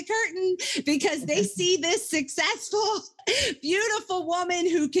back the curtain, because they see this successful, beautiful woman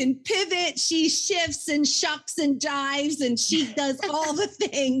who can pivot. She shifts and shucks and jives, and she does all the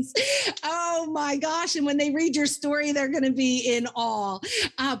things. Oh my gosh. And when they read your story, they're going to be in awe.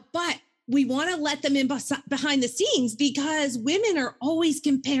 But we want to let them in behind the scenes, because women are always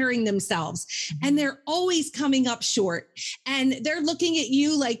comparing themselves and they're always coming up short, and they're looking at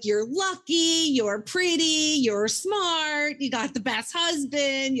you like you're lucky, you're pretty, you're smart, you got the best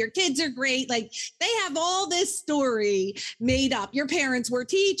husband, your kids are great. Like, they have all this story made up. Your parents were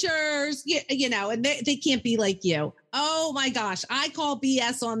teachers, you know, and they can't be like you. Oh my gosh. I call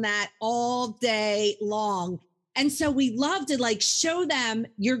BS on that all day long. And so we love to like show them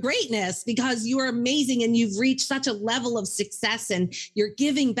your greatness, because you are amazing and you've reached such a level of success and you're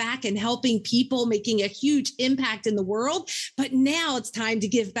giving back and helping people, making a huge impact in the world. But now it's time to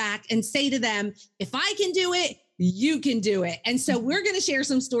give back and say to them, if I can do it, you can do it. And so we're going to share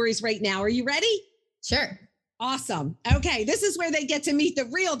some stories right now. Are you ready? Sure. Awesome. Okay. This is where they get to meet the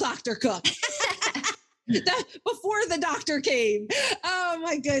real Dr. Cook. Before the doctor came. Oh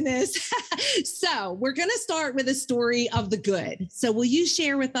my goodness. So we're going to start with a story of the good. So will you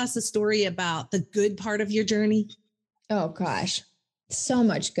share with us a story about the good part of your journey? Oh gosh, so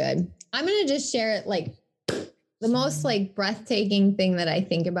much good. I'm going to just share it, like the most like breathtaking thing that I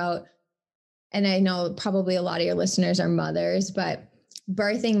think about. And I know probably a lot of your listeners are mothers, but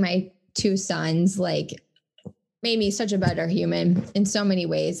birthing my two sons, like, made me such a better human in so many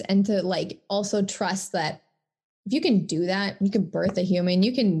ways. And to like also trust that if you can do that, you can birth a human,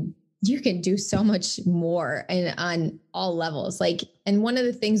 you can do so much more, and on all levels. Like, and one of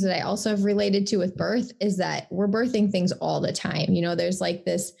the things that I also have related to with birth is that we're birthing things all the time. You know, there's like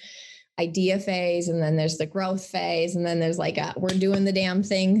this idea phase, and then there's the growth phase, and then there's like we're doing the damn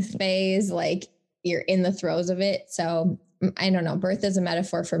thing phase, like you're in the throes of it. So I don't know, birth is a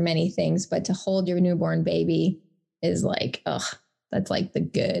metaphor for many things, but to hold your newborn baby is like, oh, that's like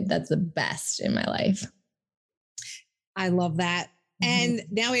that's the best in my life. I love that. And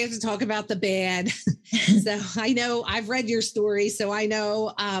now we have to talk about the bad. So I know I've read your story, so I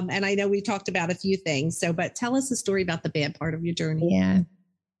know, and I know we've talked about a few things. So, but tell us a story about the bad part of your journey. Yeah.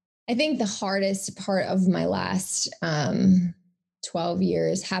 I think the hardest part of my last 12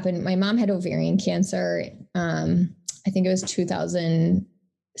 years happened. My mom had ovarian cancer. I think it was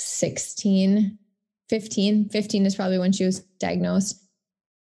 2016, 15 is probably when she was diagnosed.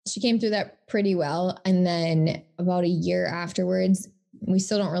 She came through that pretty well. And then about a year afterwards, we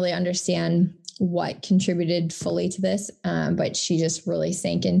still don't really understand what contributed fully to this. But she just really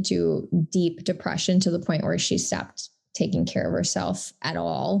sank into deep depression to the point where she stopped taking care of herself at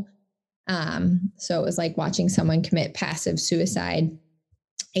all. So it was like watching someone commit passive suicide.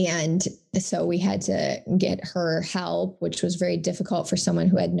 And so we had to get her help, which was very difficult for someone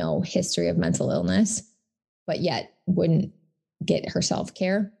who had no history of mental illness, but yet wouldn't get her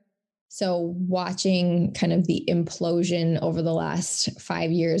self-care. So watching kind of the implosion over the last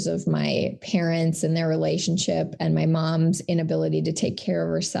 5 years of my parents and their relationship and my mom's inability to take care of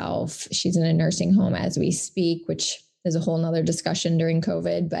herself. She's in a nursing home as we speak, which is a whole nother discussion during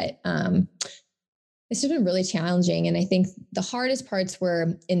COVID, but it's just been really challenging. And I think the hardest parts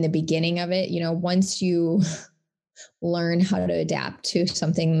were in the beginning of it. Once you learn how to adapt to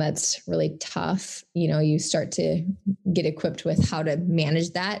something that's really tough, you start to get equipped with how to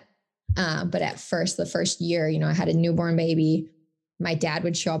manage that. But at first, the first year, I had a newborn baby. My dad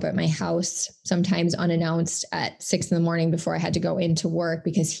would show up at my house sometimes unannounced at 6 a.m. before I had to go into work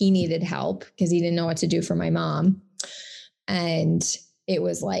because he needed help because he didn't know what to do for my mom. And it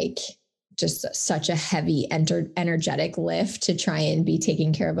was like just such a heavy, energetic lift to try and be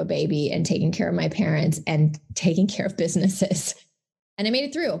taking care of a baby and taking care of my parents and taking care of businesses. And I made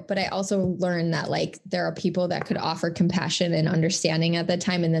it through, but I also learned that there are people that could offer compassion and understanding at that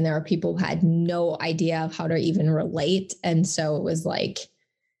time. And then there are people who had no idea of how to even relate. And so it was like,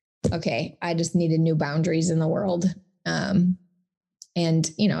 okay, I just needed new boundaries in the world. And,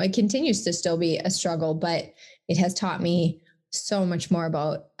 it continues to still be a struggle, but it has taught me so much more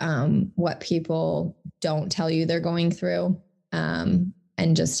about what people don't tell you they're going through and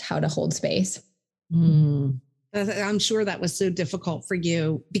just how to hold space. I'm sure that was so difficult for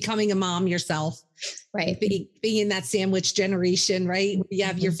you, becoming a mom yourself, right? Being in that sandwich generation, right? You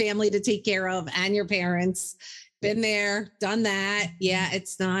have your family to take care of and your parents. Been there, done that. Yeah,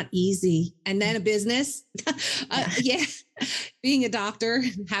 it's not easy. And then a business. Yeah. Being a doctor,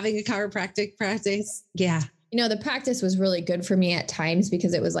 having a chiropractic practice. Yeah. The practice was really good for me at times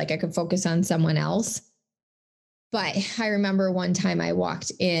because it was like I could focus on someone else. But I remember one time I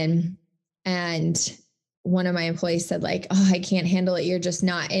walked in and one of my employees said oh, I can't handle it. You're just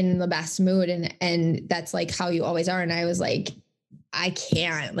not in the best mood. And that's like how you always are. And I was like, I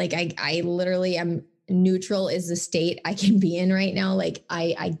can't, I literally am neutral is the state I can be in right now.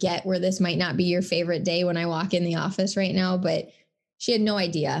 I get where this might not be your favorite day when I walk in the office right now, but she had no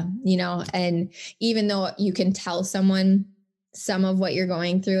idea, and even though you can tell someone some of what you're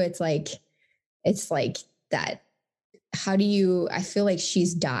going through, it's like that. I feel like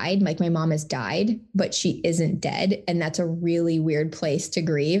she's died. Like my mom has died, but she isn't dead. And that's a really weird place to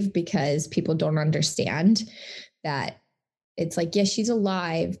grieve because people don't understand that it's like, yes, she's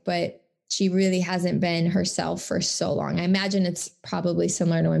alive, but she really hasn't been herself for so long. I imagine it's probably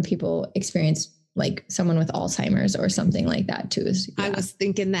similar to when people experience like someone with Alzheimer's or something like that too. Yeah. I was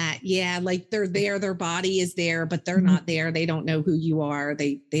thinking that, yeah, they're there, their body is there, but they're not there. They don't know who you are.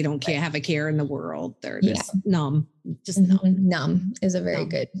 They don't have a care in the world. They're just numb. Just numb. Numb is a very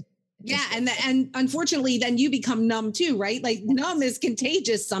good. Yeah. And unfortunately, then you become numb too, right? Numb is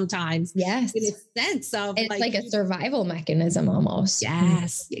contagious sometimes. Yes. In a sense of it's like a survival mechanism almost.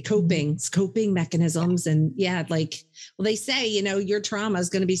 Yes. Coping mechanisms. And they say, your trauma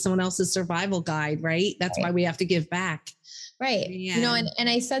is going to be someone else's survival guide, right? That's why we have to give back. Right. Yeah. And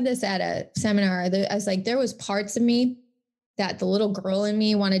I said this at a seminar. I was like, there was parts of me that the little girl in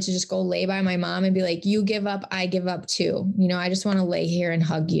me wanted to just go lay by my mom and be like, you give up, I give up too. I just want to lay here and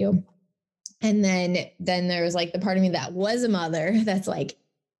hug you. And then there was the part of me that was a mother that's like,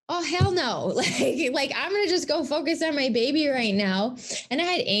 oh, hell no. I'm going to just go focus on my baby right now. And I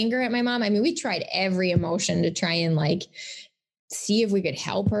had anger at my mom. I mean, we tried every emotion to try and see if we could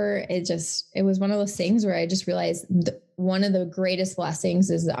help her. It was one of those things where I just realized one of the greatest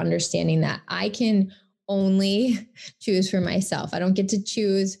blessings is the understanding that I can only choose for myself. I don't get to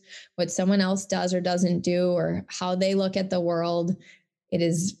choose what someone else does or doesn't do or how they look at the world. It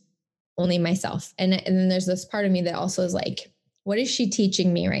is only myself. And then there's this part of me that also is like, what is she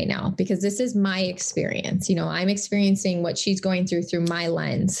teaching me right now? Because this is my experience. You know, I'm experiencing what she's going through my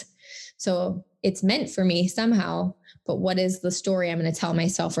lens. So it's meant for me somehow, but what is the story I'm going to tell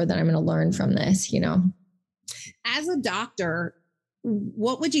myself or that I'm going to learn from this, you know? As a doctor,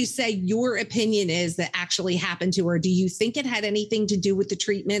 what would you say your opinion is that actually happened to her? Do you think it had anything to do with the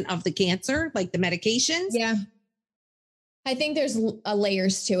treatment of the cancer, like the medications? Yeah. I think there's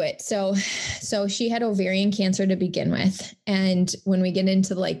layers to it. So she had ovarian cancer to begin with. And when we get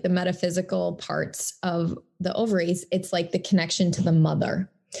into like the metaphysical parts of the ovaries, it's like the connection to the mother.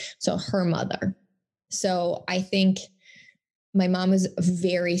 So her mother. So I think my mom was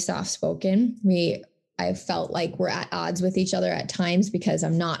very soft-spoken. I felt like we're at odds with each other at times because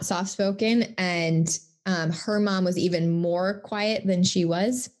I'm not soft-spoken. And her mom was even more quiet than she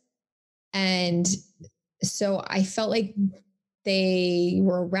was. And so I felt like they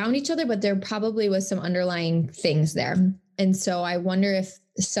were around each other, but there probably was some underlying things there. And so I wonder if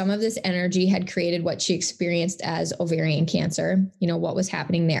some of this energy had created what she experienced as ovarian cancer, you know, what was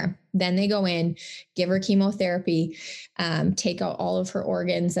happening there. Then they go in, give her chemotherapy, take out all of her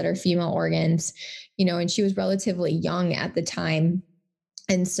organs that are female organs, you know, and she was relatively young at the time.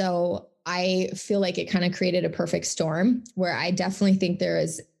 And so I feel like it kind of created a perfect storm where I definitely think there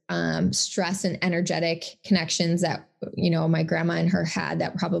is stress and energetic connections that, you know, my grandma and her had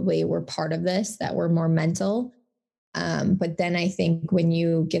that probably were part of this, that were more mental. But then I think when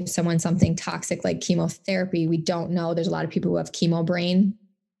you give someone something toxic like chemotherapy, we don't know. There's a lot of people who have chemo brain.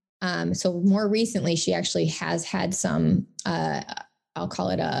 So more recently, she actually has had some, I'll call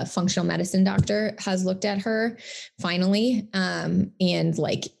it a functional medicine doctor has looked at her finally. And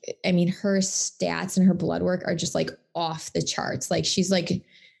like, I mean, her stats and her blood work are just like off the charts. Like she's like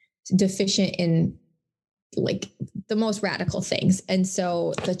deficient in like the most radical things. And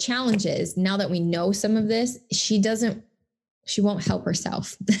so the challenge is now that we know some of this, she won't help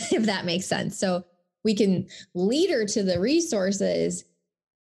herself, if that makes sense. So we can lead her to the resources,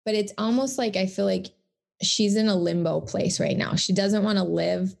 but it's almost like, I feel like she's in a limbo place right now. She doesn't want to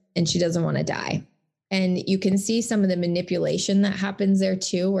live and she doesn't want to die. And you can see some of the manipulation that happens there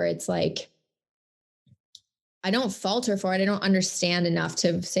too, where it's like, I don't fault her for it. I don't understand enough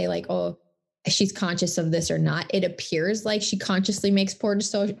to say like, oh, she's conscious of this or not. It appears like she consciously makes poor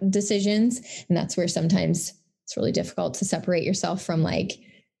decisions. And that's where sometimes it's really difficult to separate yourself from like,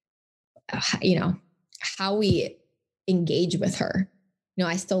 you know, how we engage with her. You know,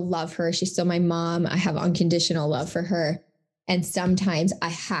 I still love her. She's still my mom. I have unconditional love for her. And sometimes I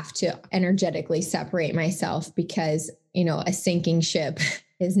have to energetically separate myself because, you know, a sinking ship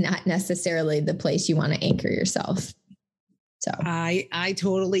is not necessarily the place you want to anchor yourself. So I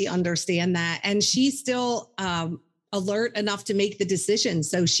totally understand that. And she's still alert enough to make the decision.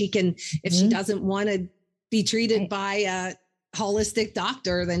 So she can, if she doesn't want to be treated by a holistic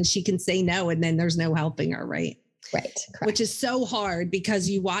doctor, then she can say no. And then there's no helping her. Right. Right. Correct. Which is so hard because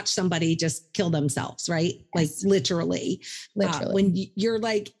you watch somebody just kill themselves, right? Yes. Like literally. When you're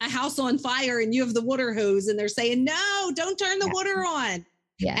like a house on fire and you have the water hose and they're saying, no, don't turn the water on.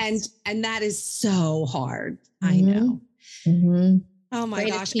 Yes. And that is so hard. I know. Mm-hmm. Oh my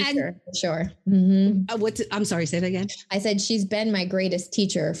gosh. Teacher, for sure. Mm-hmm. I'm sorry, say that again. I said, she's been my greatest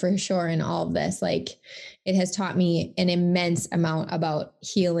teacher for sure in all of this. Like it has taught me an immense amount about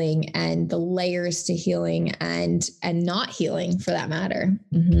healing and the layers to healing and not healing for that matter.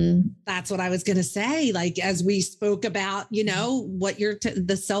 Mm-hmm. That's what I was going to say. Like, as we spoke about, you know, what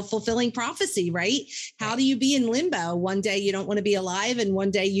the self-fulfilling prophecy, right? How do you be in limbo? One day you don't want to be alive and one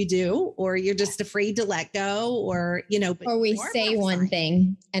day you do, or you're just afraid to let go or, you know, or we say one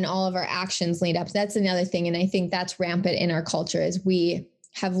thing and all of our actions lead up. That's another thing. And I think that's rampant in our culture is we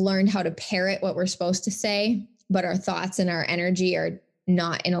have learned how to parrot what we're supposed to say, but our thoughts and our energy are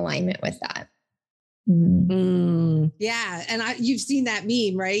not in alignment with that. Yeah. And you've seen that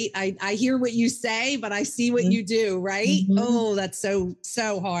meme, right? I hear what you say, but I see what you do, right? Oh, that's so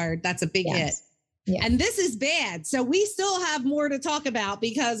hard. That's a big hit. Yeah. And this is bad. So we still have more to talk about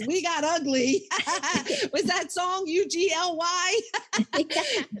because we got ugly. Was that song UGLY?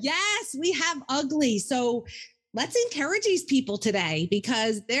 Yes, we have ugly. So let's encourage these people today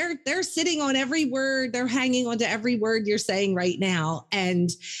because they're sitting on every word. They're hanging on to every word you're saying right now.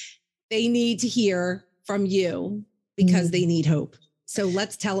 And they need to hear from you because they need hope. So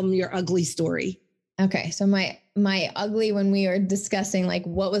let's tell them your ugly story. Okay. So my ugly, when we were discussing like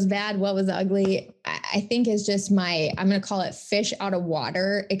what was bad, what was ugly, I think is just I'm going to call it fish out of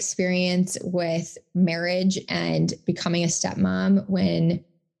water experience with marriage and becoming a stepmom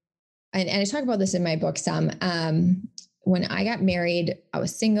and I talk about this in my book some, when I got married, I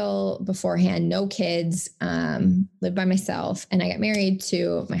was single beforehand, no kids, lived by myself. And I got married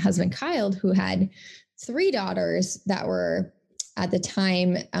to my husband, Kyle, who had 3 daughters that were at the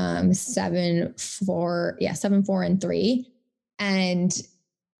time, 7, 4, and 3, and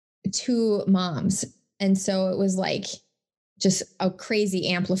 2 moms. And so it was like just a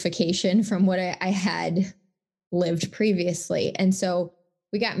crazy amplification from what I had lived previously. And so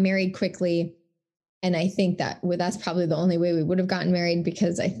we got married quickly. And I think that's probably the only way we would have gotten married,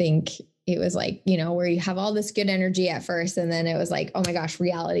 because I think it was like, you know, where you have all this good energy at first, and then it was like, oh my gosh,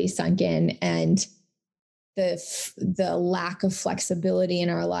 reality sunk in, and the lack of flexibility in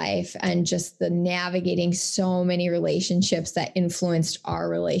our life, and just the navigating so many relationships that influenced our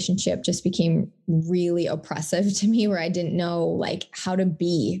relationship just became really oppressive to me, where I didn't know like how to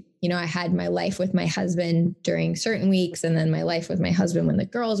be. You know, I had my life with my husband during certain weeks, and then my life with my husband when the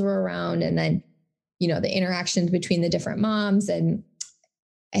girls were around, and then, you know, the interactions between the different moms. And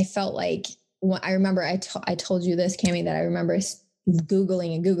I felt like, I remember I told you this, Cami, that I remember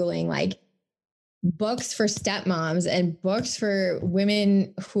Googling like books for stepmoms and books for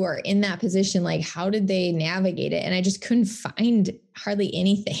women who are in that position. Like, how did they navigate it? And I just couldn't find hardly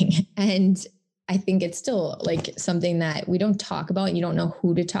anything. And I think it's still like something that we don't talk about, and you don't know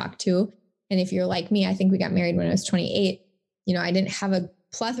who to talk to. And if you're like me, I think we got married when I was 28. You know, I didn't have a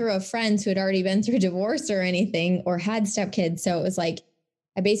plethora of friends who had already been through divorce or anything, or had stepkids. So it was like,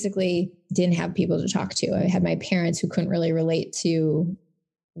 I basically didn't have people to talk to. I had my parents who couldn't really relate to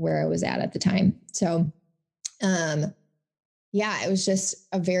where I was at the time. So, yeah, it was just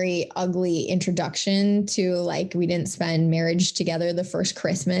a very ugly introduction to, like, we didn't spend marriage together the first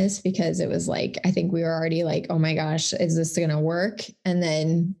Christmas, because it was like, I think we were already like, oh my gosh, is this going to work? And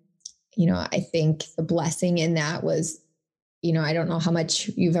then, you know, I think the blessing in that was, you know, I don't know how much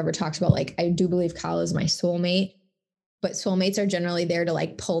you've ever talked about, like, I do believe Kyle is my soulmate, but soulmates are generally there to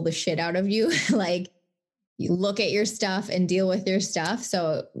like pull the shit out of you. Like, you look at your stuff and deal with your stuff.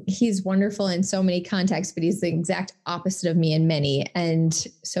 So he's wonderful in so many contexts, but he's the exact opposite of me in many. And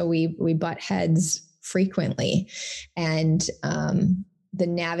so we butt heads frequently, and, the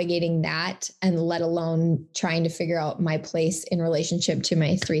navigating that, and let alone trying to figure out my place in relationship to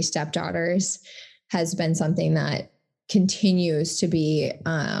my 3 stepdaughters, has been something that continues to be,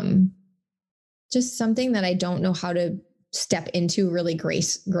 just something that I don't know how to step into really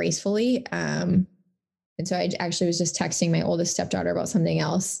gracefully. And so I actually was just texting my oldest stepdaughter about something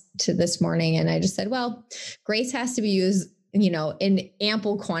else to this morning. And I just said, well, grace has to be used, you know, in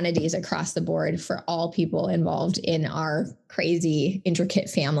ample quantities across the board for all people involved in our crazy, intricate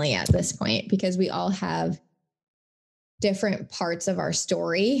family at this point, because we all have different parts of our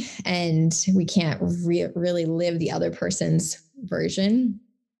story, and we can't really live the other person's version.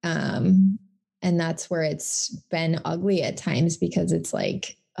 And that's where it's been ugly at times, because it's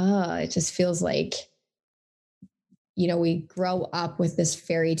like, it just feels like, you know, we grow up with this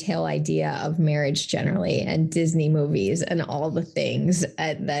fairy tale idea of marriage generally, and Disney movies and all the things.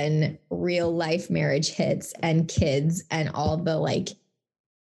 And then real life marriage hits, and kids, and all the, like,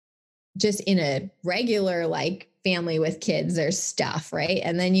 just in a regular like family with kids, there's stuff, right?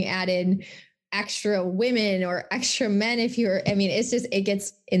 And then you add in extra women or extra men if you're, I mean, it's just, it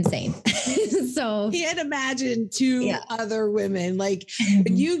gets insane. So can't imagine 2 other women. Like,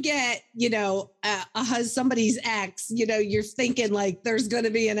 when you get, you know, somebody's ex, you know, you're thinking like there's going to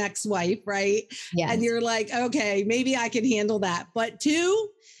be an ex-wife, right? Yes. And you're like, okay, maybe I can handle that. But 2,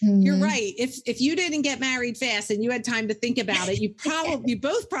 you're right. If you didn't get married fast and you had time to think about it, you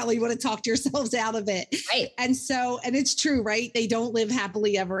both probably would have talked yourselves out of it. Right. And it's true, right? They don't live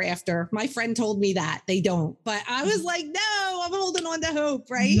happily ever after. My friend told me that they don't, but I was like, no, I'm holding on to hope.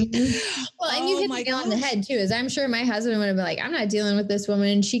 Right. Well, and you hit the nail on the head too, is I'm sure my husband would have been like, I'm not dealing with this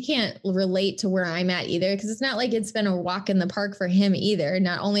woman. She can't relate to where I'm at either. Cause it's not like it's been a walk in the park for him either.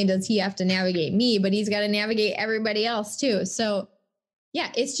 Not only does he have to navigate me, but he's got to navigate everybody else too. So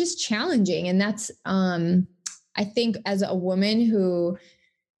yeah, it's just challenging. And that's, I think as a woman who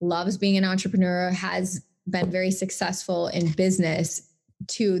loves being an entrepreneur, has been very successful in business,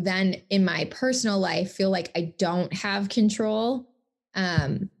 to then in my personal life feel like I don't have control.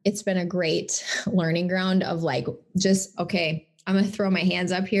 It's been a great learning ground of like, just, okay, I'm going to throw my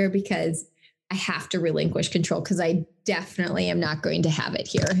hands up here, because I have to relinquish control, because I definitely am not going to have it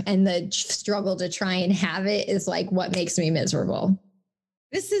here. And the struggle to try and have it is like what makes me miserable.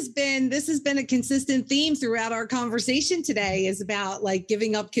 This has been a consistent theme throughout our conversation today, is about like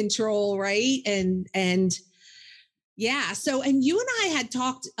giving up control. Right. And Yeah. So, and you and I had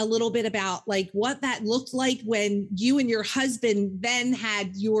talked a little bit about like what that looked like when you and your husband then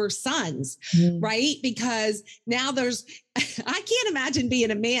had your sons, right? Because now there's, I can't imagine being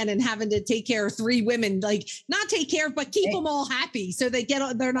a man and having to take care of 3 women, like not take care of, but keep them all happy so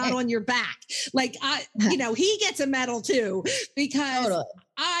they're not on your back. Like, he gets a medal too, because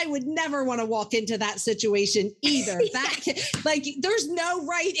I would never want to walk into that situation either. Like, there's no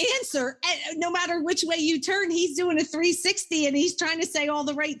right answer. And no matter which way you turn, he's doing a 360 and he's trying to say all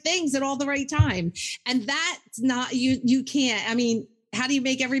the right things at all the right time. And that's not, you can't, I mean, how do you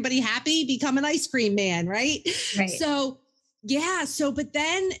make everybody happy? Become an ice cream man, right? So, yeah. So, but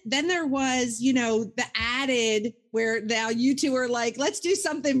then there was, the added where now you two are like, let's do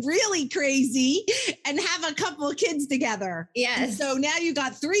something really crazy and have a couple of kids together. Yes. So now you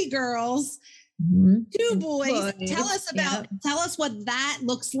got 3 girls, 2 boys. Tell us what that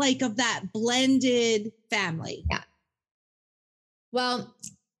looks like of that blended family. Yeah. Well,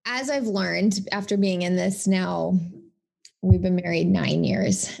 as I've learned after being in this now, we've been married 9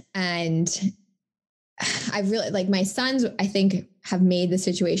 years, and I've really, like, my sons, I think, have made the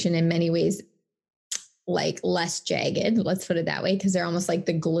situation in many ways like less jagged, let's put it that way, because they're almost like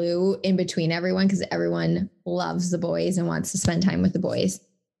the glue in between everyone, because everyone loves the boys and wants to spend time with the boys.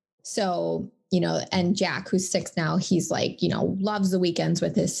 So, and Jack, who's 6 now, he's like, loves the weekends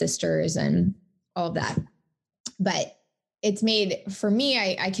with his sisters and all of that. But it's made, for me,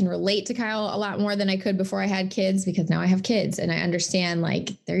 I can relate to Kyle a lot more than I could before I had kids, because now I have kids and I understand,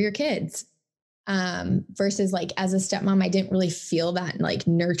 like, they're your kids. Versus, like, as a stepmom, I didn't really feel that, like,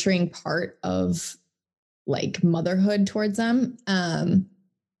 nurturing part of, like, motherhood towards them. And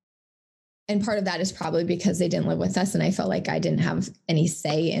part of that is probably because they didn't live with us and I felt like I didn't have any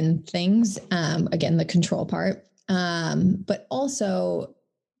say in things. Again, the control part. But also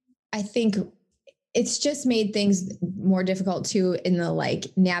I think it's just made things more difficult too, in the, like,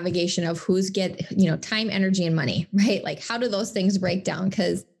 navigation of who's time, energy, and money, right? Like, how do those things break down?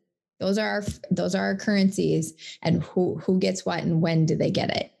 Because those are our currencies, and who gets what and when do they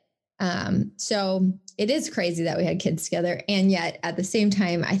get it? So it is crazy that we had kids together. And yet at the same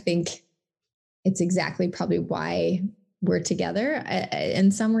time, I think it's exactly probably why we're together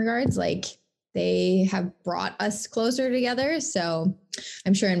in some regards. Like, they have brought us closer together. So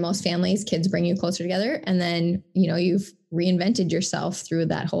I'm sure in most families, kids bring you closer together, and then, you've reinvented yourself through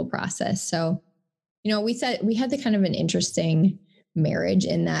that whole process. So, we had the kind of an interesting marriage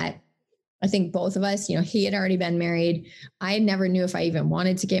in that I think both of us, he had already been married. I never knew if I even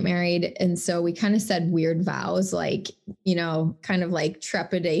wanted to get married. And so we kind of said weird vows, like, kind of like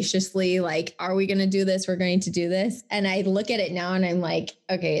trepidatiously, like, are we going to do this? We're going to do this. And I look at it now and I'm like,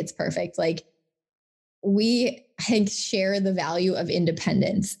 okay, it's perfect. Like, we, I think, share the value of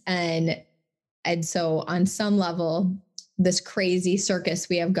independence. And so on some level, this crazy circus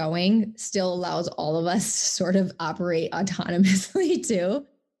we have going still allows all of us to sort of operate autonomously too.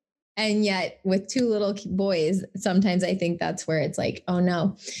 And yet with 2 little boys, sometimes I think that's where it's like, oh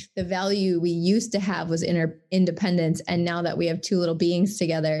no, the value we used to have was independence. And now that we have 2 little beings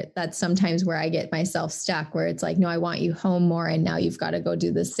together, that's sometimes where I get myself stuck, where it's like, no, I want you home more. And now you've got to go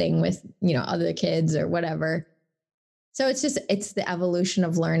do this thing with, other kids or whatever. So it's the evolution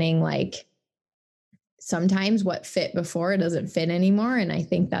of learning, like, sometimes what fit before doesn't fit anymore. And I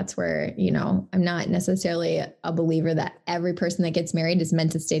think that's where, I'm not necessarily a believer that every person that gets married is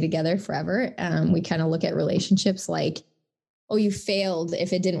meant to stay together forever. We kind of look at relationships like, oh, you failed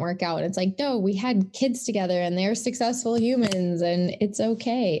if it didn't work out. And it's like, no, we had kids together and they're successful humans and it's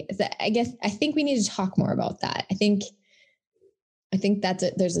okay. I think we need to talk more about that. I think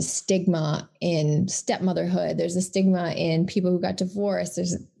there's a stigma in stepmotherhood. There's a stigma in people who got divorced.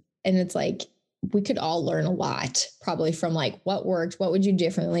 And it's like, we could all learn a lot probably from, like, what worked, what would you do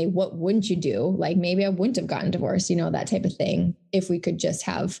differently? What wouldn't you do? Like, maybe I wouldn't have gotten divorced, that type of thing. If we could just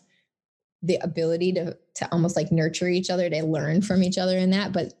have the ability to almost like nurture each other, to learn from each other in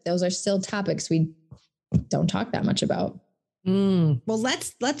that. But those are still topics we don't talk that much about. Well,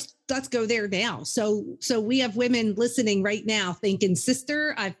 let's go there now. So we have women listening right now thinking,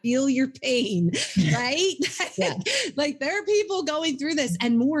 sister, I feel your pain, right? Yeah. Like, there are people going through this,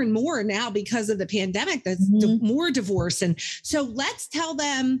 and more now because of the pandemic, there's more divorce. And so let's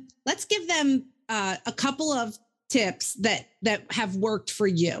give them a couple of tips that have worked for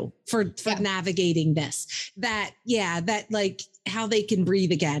you for navigating this, that like how they can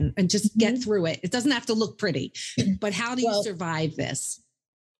breathe again and just get through it. It doesn't have to look pretty, but how do you survive this?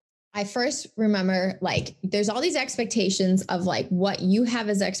 I first remember, like, there's all these expectations of, like, what you have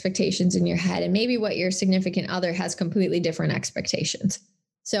as expectations in your head, and maybe what your significant other has completely different expectations.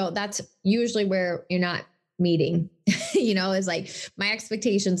 So that's usually where you're not meeting Is like my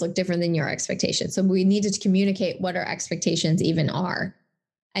expectations look different than your expectations. So we needed to communicate what our expectations even are.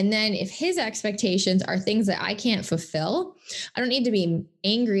 And then if his expectations are things that I can't fulfill, I don't need to be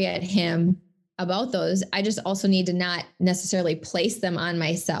angry at him about those. I just also need to not necessarily place them on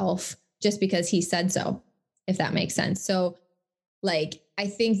myself just because he said so, if that makes sense. So like, I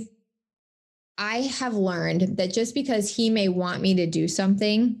think I have learned that just because he may want me to do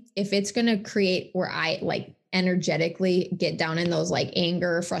something, if it's going to create where I like energetically get down in those like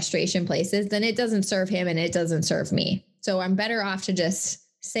anger, frustration places, then it doesn't serve him and it doesn't serve me. So I'm better off to just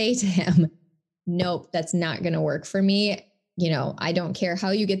say to him, nope, that's not going to work for me. I don't care how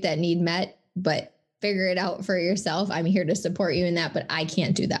you get that need met, but figure it out for yourself. I'm here to support you in that, but I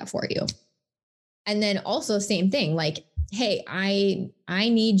can't do that for you. And then also same thing, like, hey, I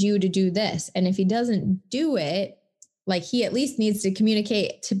need you to do this. And if he doesn't do it, like he at least needs to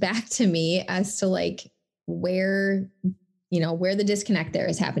communicate back to me as to like where the disconnect there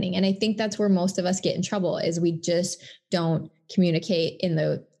is happening. And I think that's where most of us get in trouble is we just don't communicate in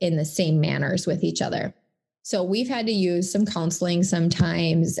the same manners with each other. So we've had to use some counseling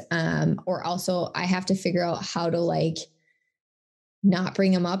sometimes, or also I have to figure out how to like not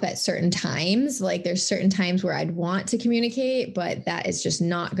bring them up at certain times. Like there's certain times where I'd want to communicate, but that is just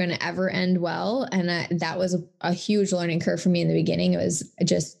not going to ever end well. And that was a huge learning curve for me in the beginning. It was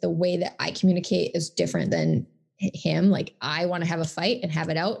just the way that I communicate is different than him. Like I want to have a fight and have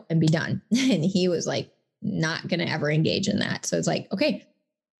it out and be done. And he was like, not going to ever engage in that. So it's like, okay,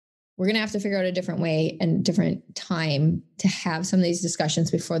 we're going to have to figure out a different way and different time to have some of these discussions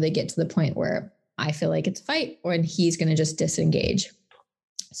before they get to the point where I feel like it's a fight or he's going to just disengage.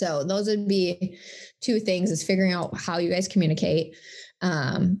 So those would be two things is figuring out how you guys communicate,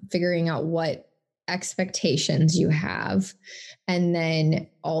 figuring out what expectations you have, and then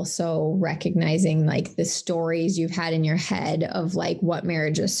also recognizing like the stories you've had in your head of like what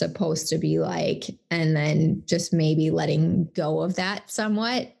marriage is supposed to be like, and then just maybe letting go of that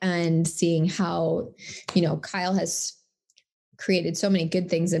somewhat and seeing how, Kyle has created so many good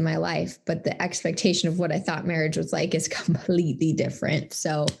things in my life, but the expectation of what I thought marriage was like is completely different.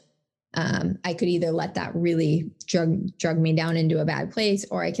 So I could either let that really drug me down into a bad place,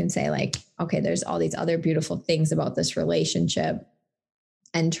 or I can say like, okay, there's all these other beautiful things about this relationship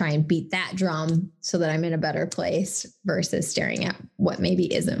and try and beat that drum so that I'm in a better place versus staring at what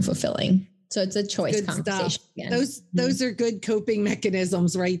maybe isn't fulfilling. So it's a choice good conversation. Those are good coping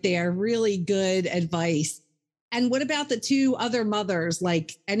mechanisms right there. Really good advice. And what about the two other mothers?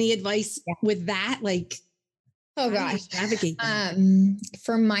 Like any advice with that? Like, oh gosh, navigate that?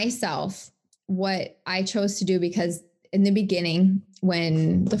 For myself, what I chose to do, because in the beginning,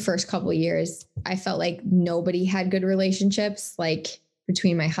 when the first couple of years, I felt like nobody had good relationships, like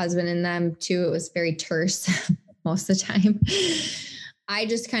between my husband and them too. It was very terse most of the time. I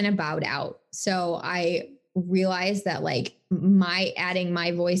just kind of bowed out. So I realized that like adding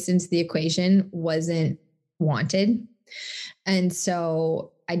my voice into the equation wasn't wanted. And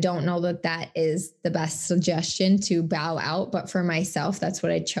so I don't know that is the best suggestion to bow out, but for myself, that's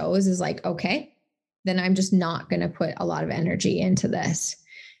what I chose is like, okay, then I'm just not going to put a lot of energy into this.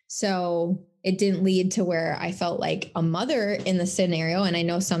 So it didn't lead to where I felt like a mother in the scenario. And I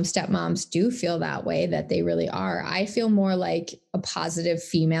know some stepmoms do feel that way, that they really are. I feel more like a positive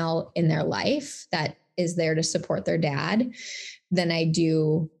female in their life that is there to support their dad than I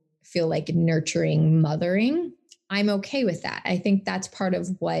do feel like nurturing mothering. I'm okay with that. I think that's part of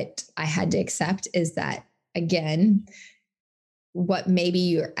what I had to accept is that, again, what maybe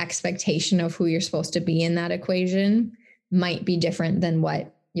your expectation of who you're supposed to be in that equation might be different than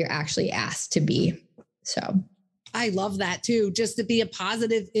what you're actually asked to be. So I love that too, just to be a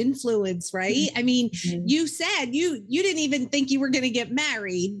positive influence, right? I mean, you said you didn't even think you were going to get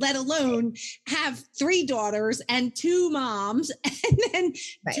married, let alone have 3 daughters and 2 moms and then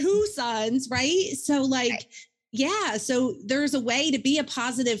 2 sons, right? So like, yeah, so there's a way to be a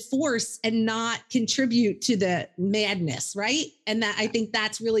positive force and not contribute to the madness, right? And that I think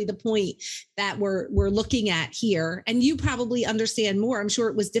that's really the point that we're looking at here. And you probably understand more. I'm sure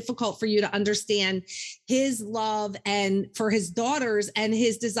it was difficult for you to understand his love and for his daughters and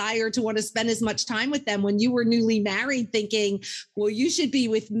his desire to want to spend as much time with them when you were newly married, thinking, well, you should be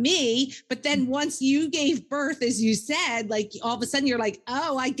with me. But then once you gave birth, as you said, like all of a sudden you're like,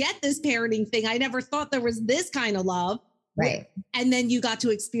 oh, I get this parenting thing. I never thought there was this kind of love. Right. And then you got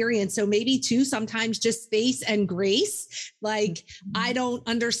to experience. So maybe too, sometimes just space and grace. Like, I don't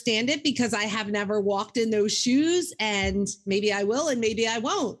understand it because I have never walked in those shoes, and maybe I will, and maybe I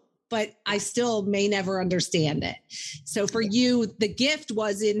won't. but I still may never understand it. So for you, the gift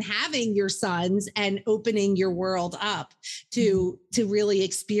was in having your sons and opening your world up to really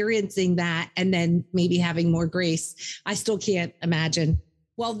experiencing that, and then maybe having more grace. I still can't imagine.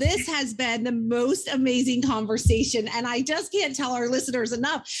 Well, this has been the most amazing conversation, and I just can't tell our listeners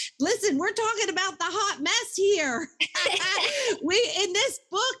enough. Listen, we're talking about the hot mess here. In this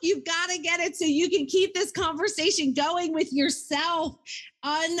book, you've got to get it so you can keep this conversation going with yourself.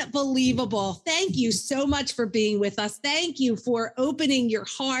 Unbelievable. Thank you so much for being with us. Thank you for opening your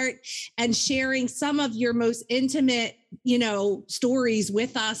heart and sharing some of your most intimate, stories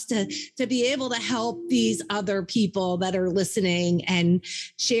with us to be able to help these other people that are listening and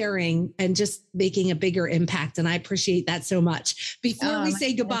sharing and just making a bigger impact. And I appreciate that so much. Before we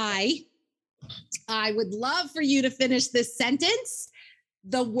say goodbye, I would love for you to finish this sentence.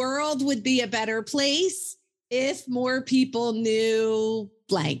 The world would be a better place if more people knew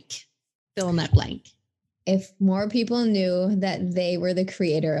blank. Fill in that blank. If more people knew that they were the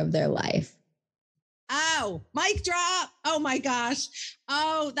creator of their life. Oh, mic drop. Oh my gosh.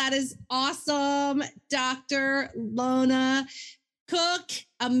 Oh, that is awesome. Dr. Lona Cook,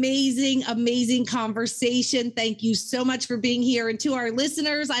 amazing, amazing conversation. Thank you so much for being here. And to our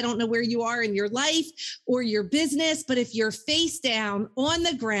listeners, I don't know where you are in your life or your business, but if you're face down on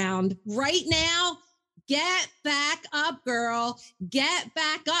the ground right now, get back up, girl. Get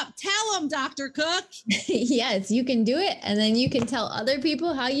back up. Tell them, Dr. Cook. Yes, you can do it. And then you can tell other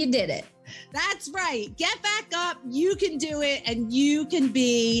people how you did it. That's right. Get back up. You can do it. And you can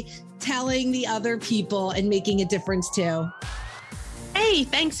be telling the other people and making a difference too. Hey,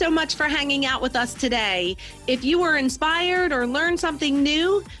 thanks so much for hanging out with us today. If you were inspired or learned something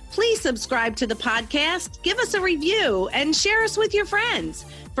new, please subscribe to the podcast, give us a review, and share us with your friends.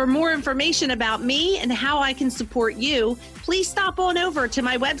 For more information about me and how I can support you, please stop on over to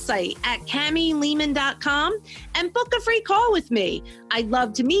my website at CamiLehman.com and book a free call with me. I'd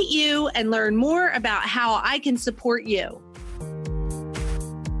love to meet you and learn more about how I can support you.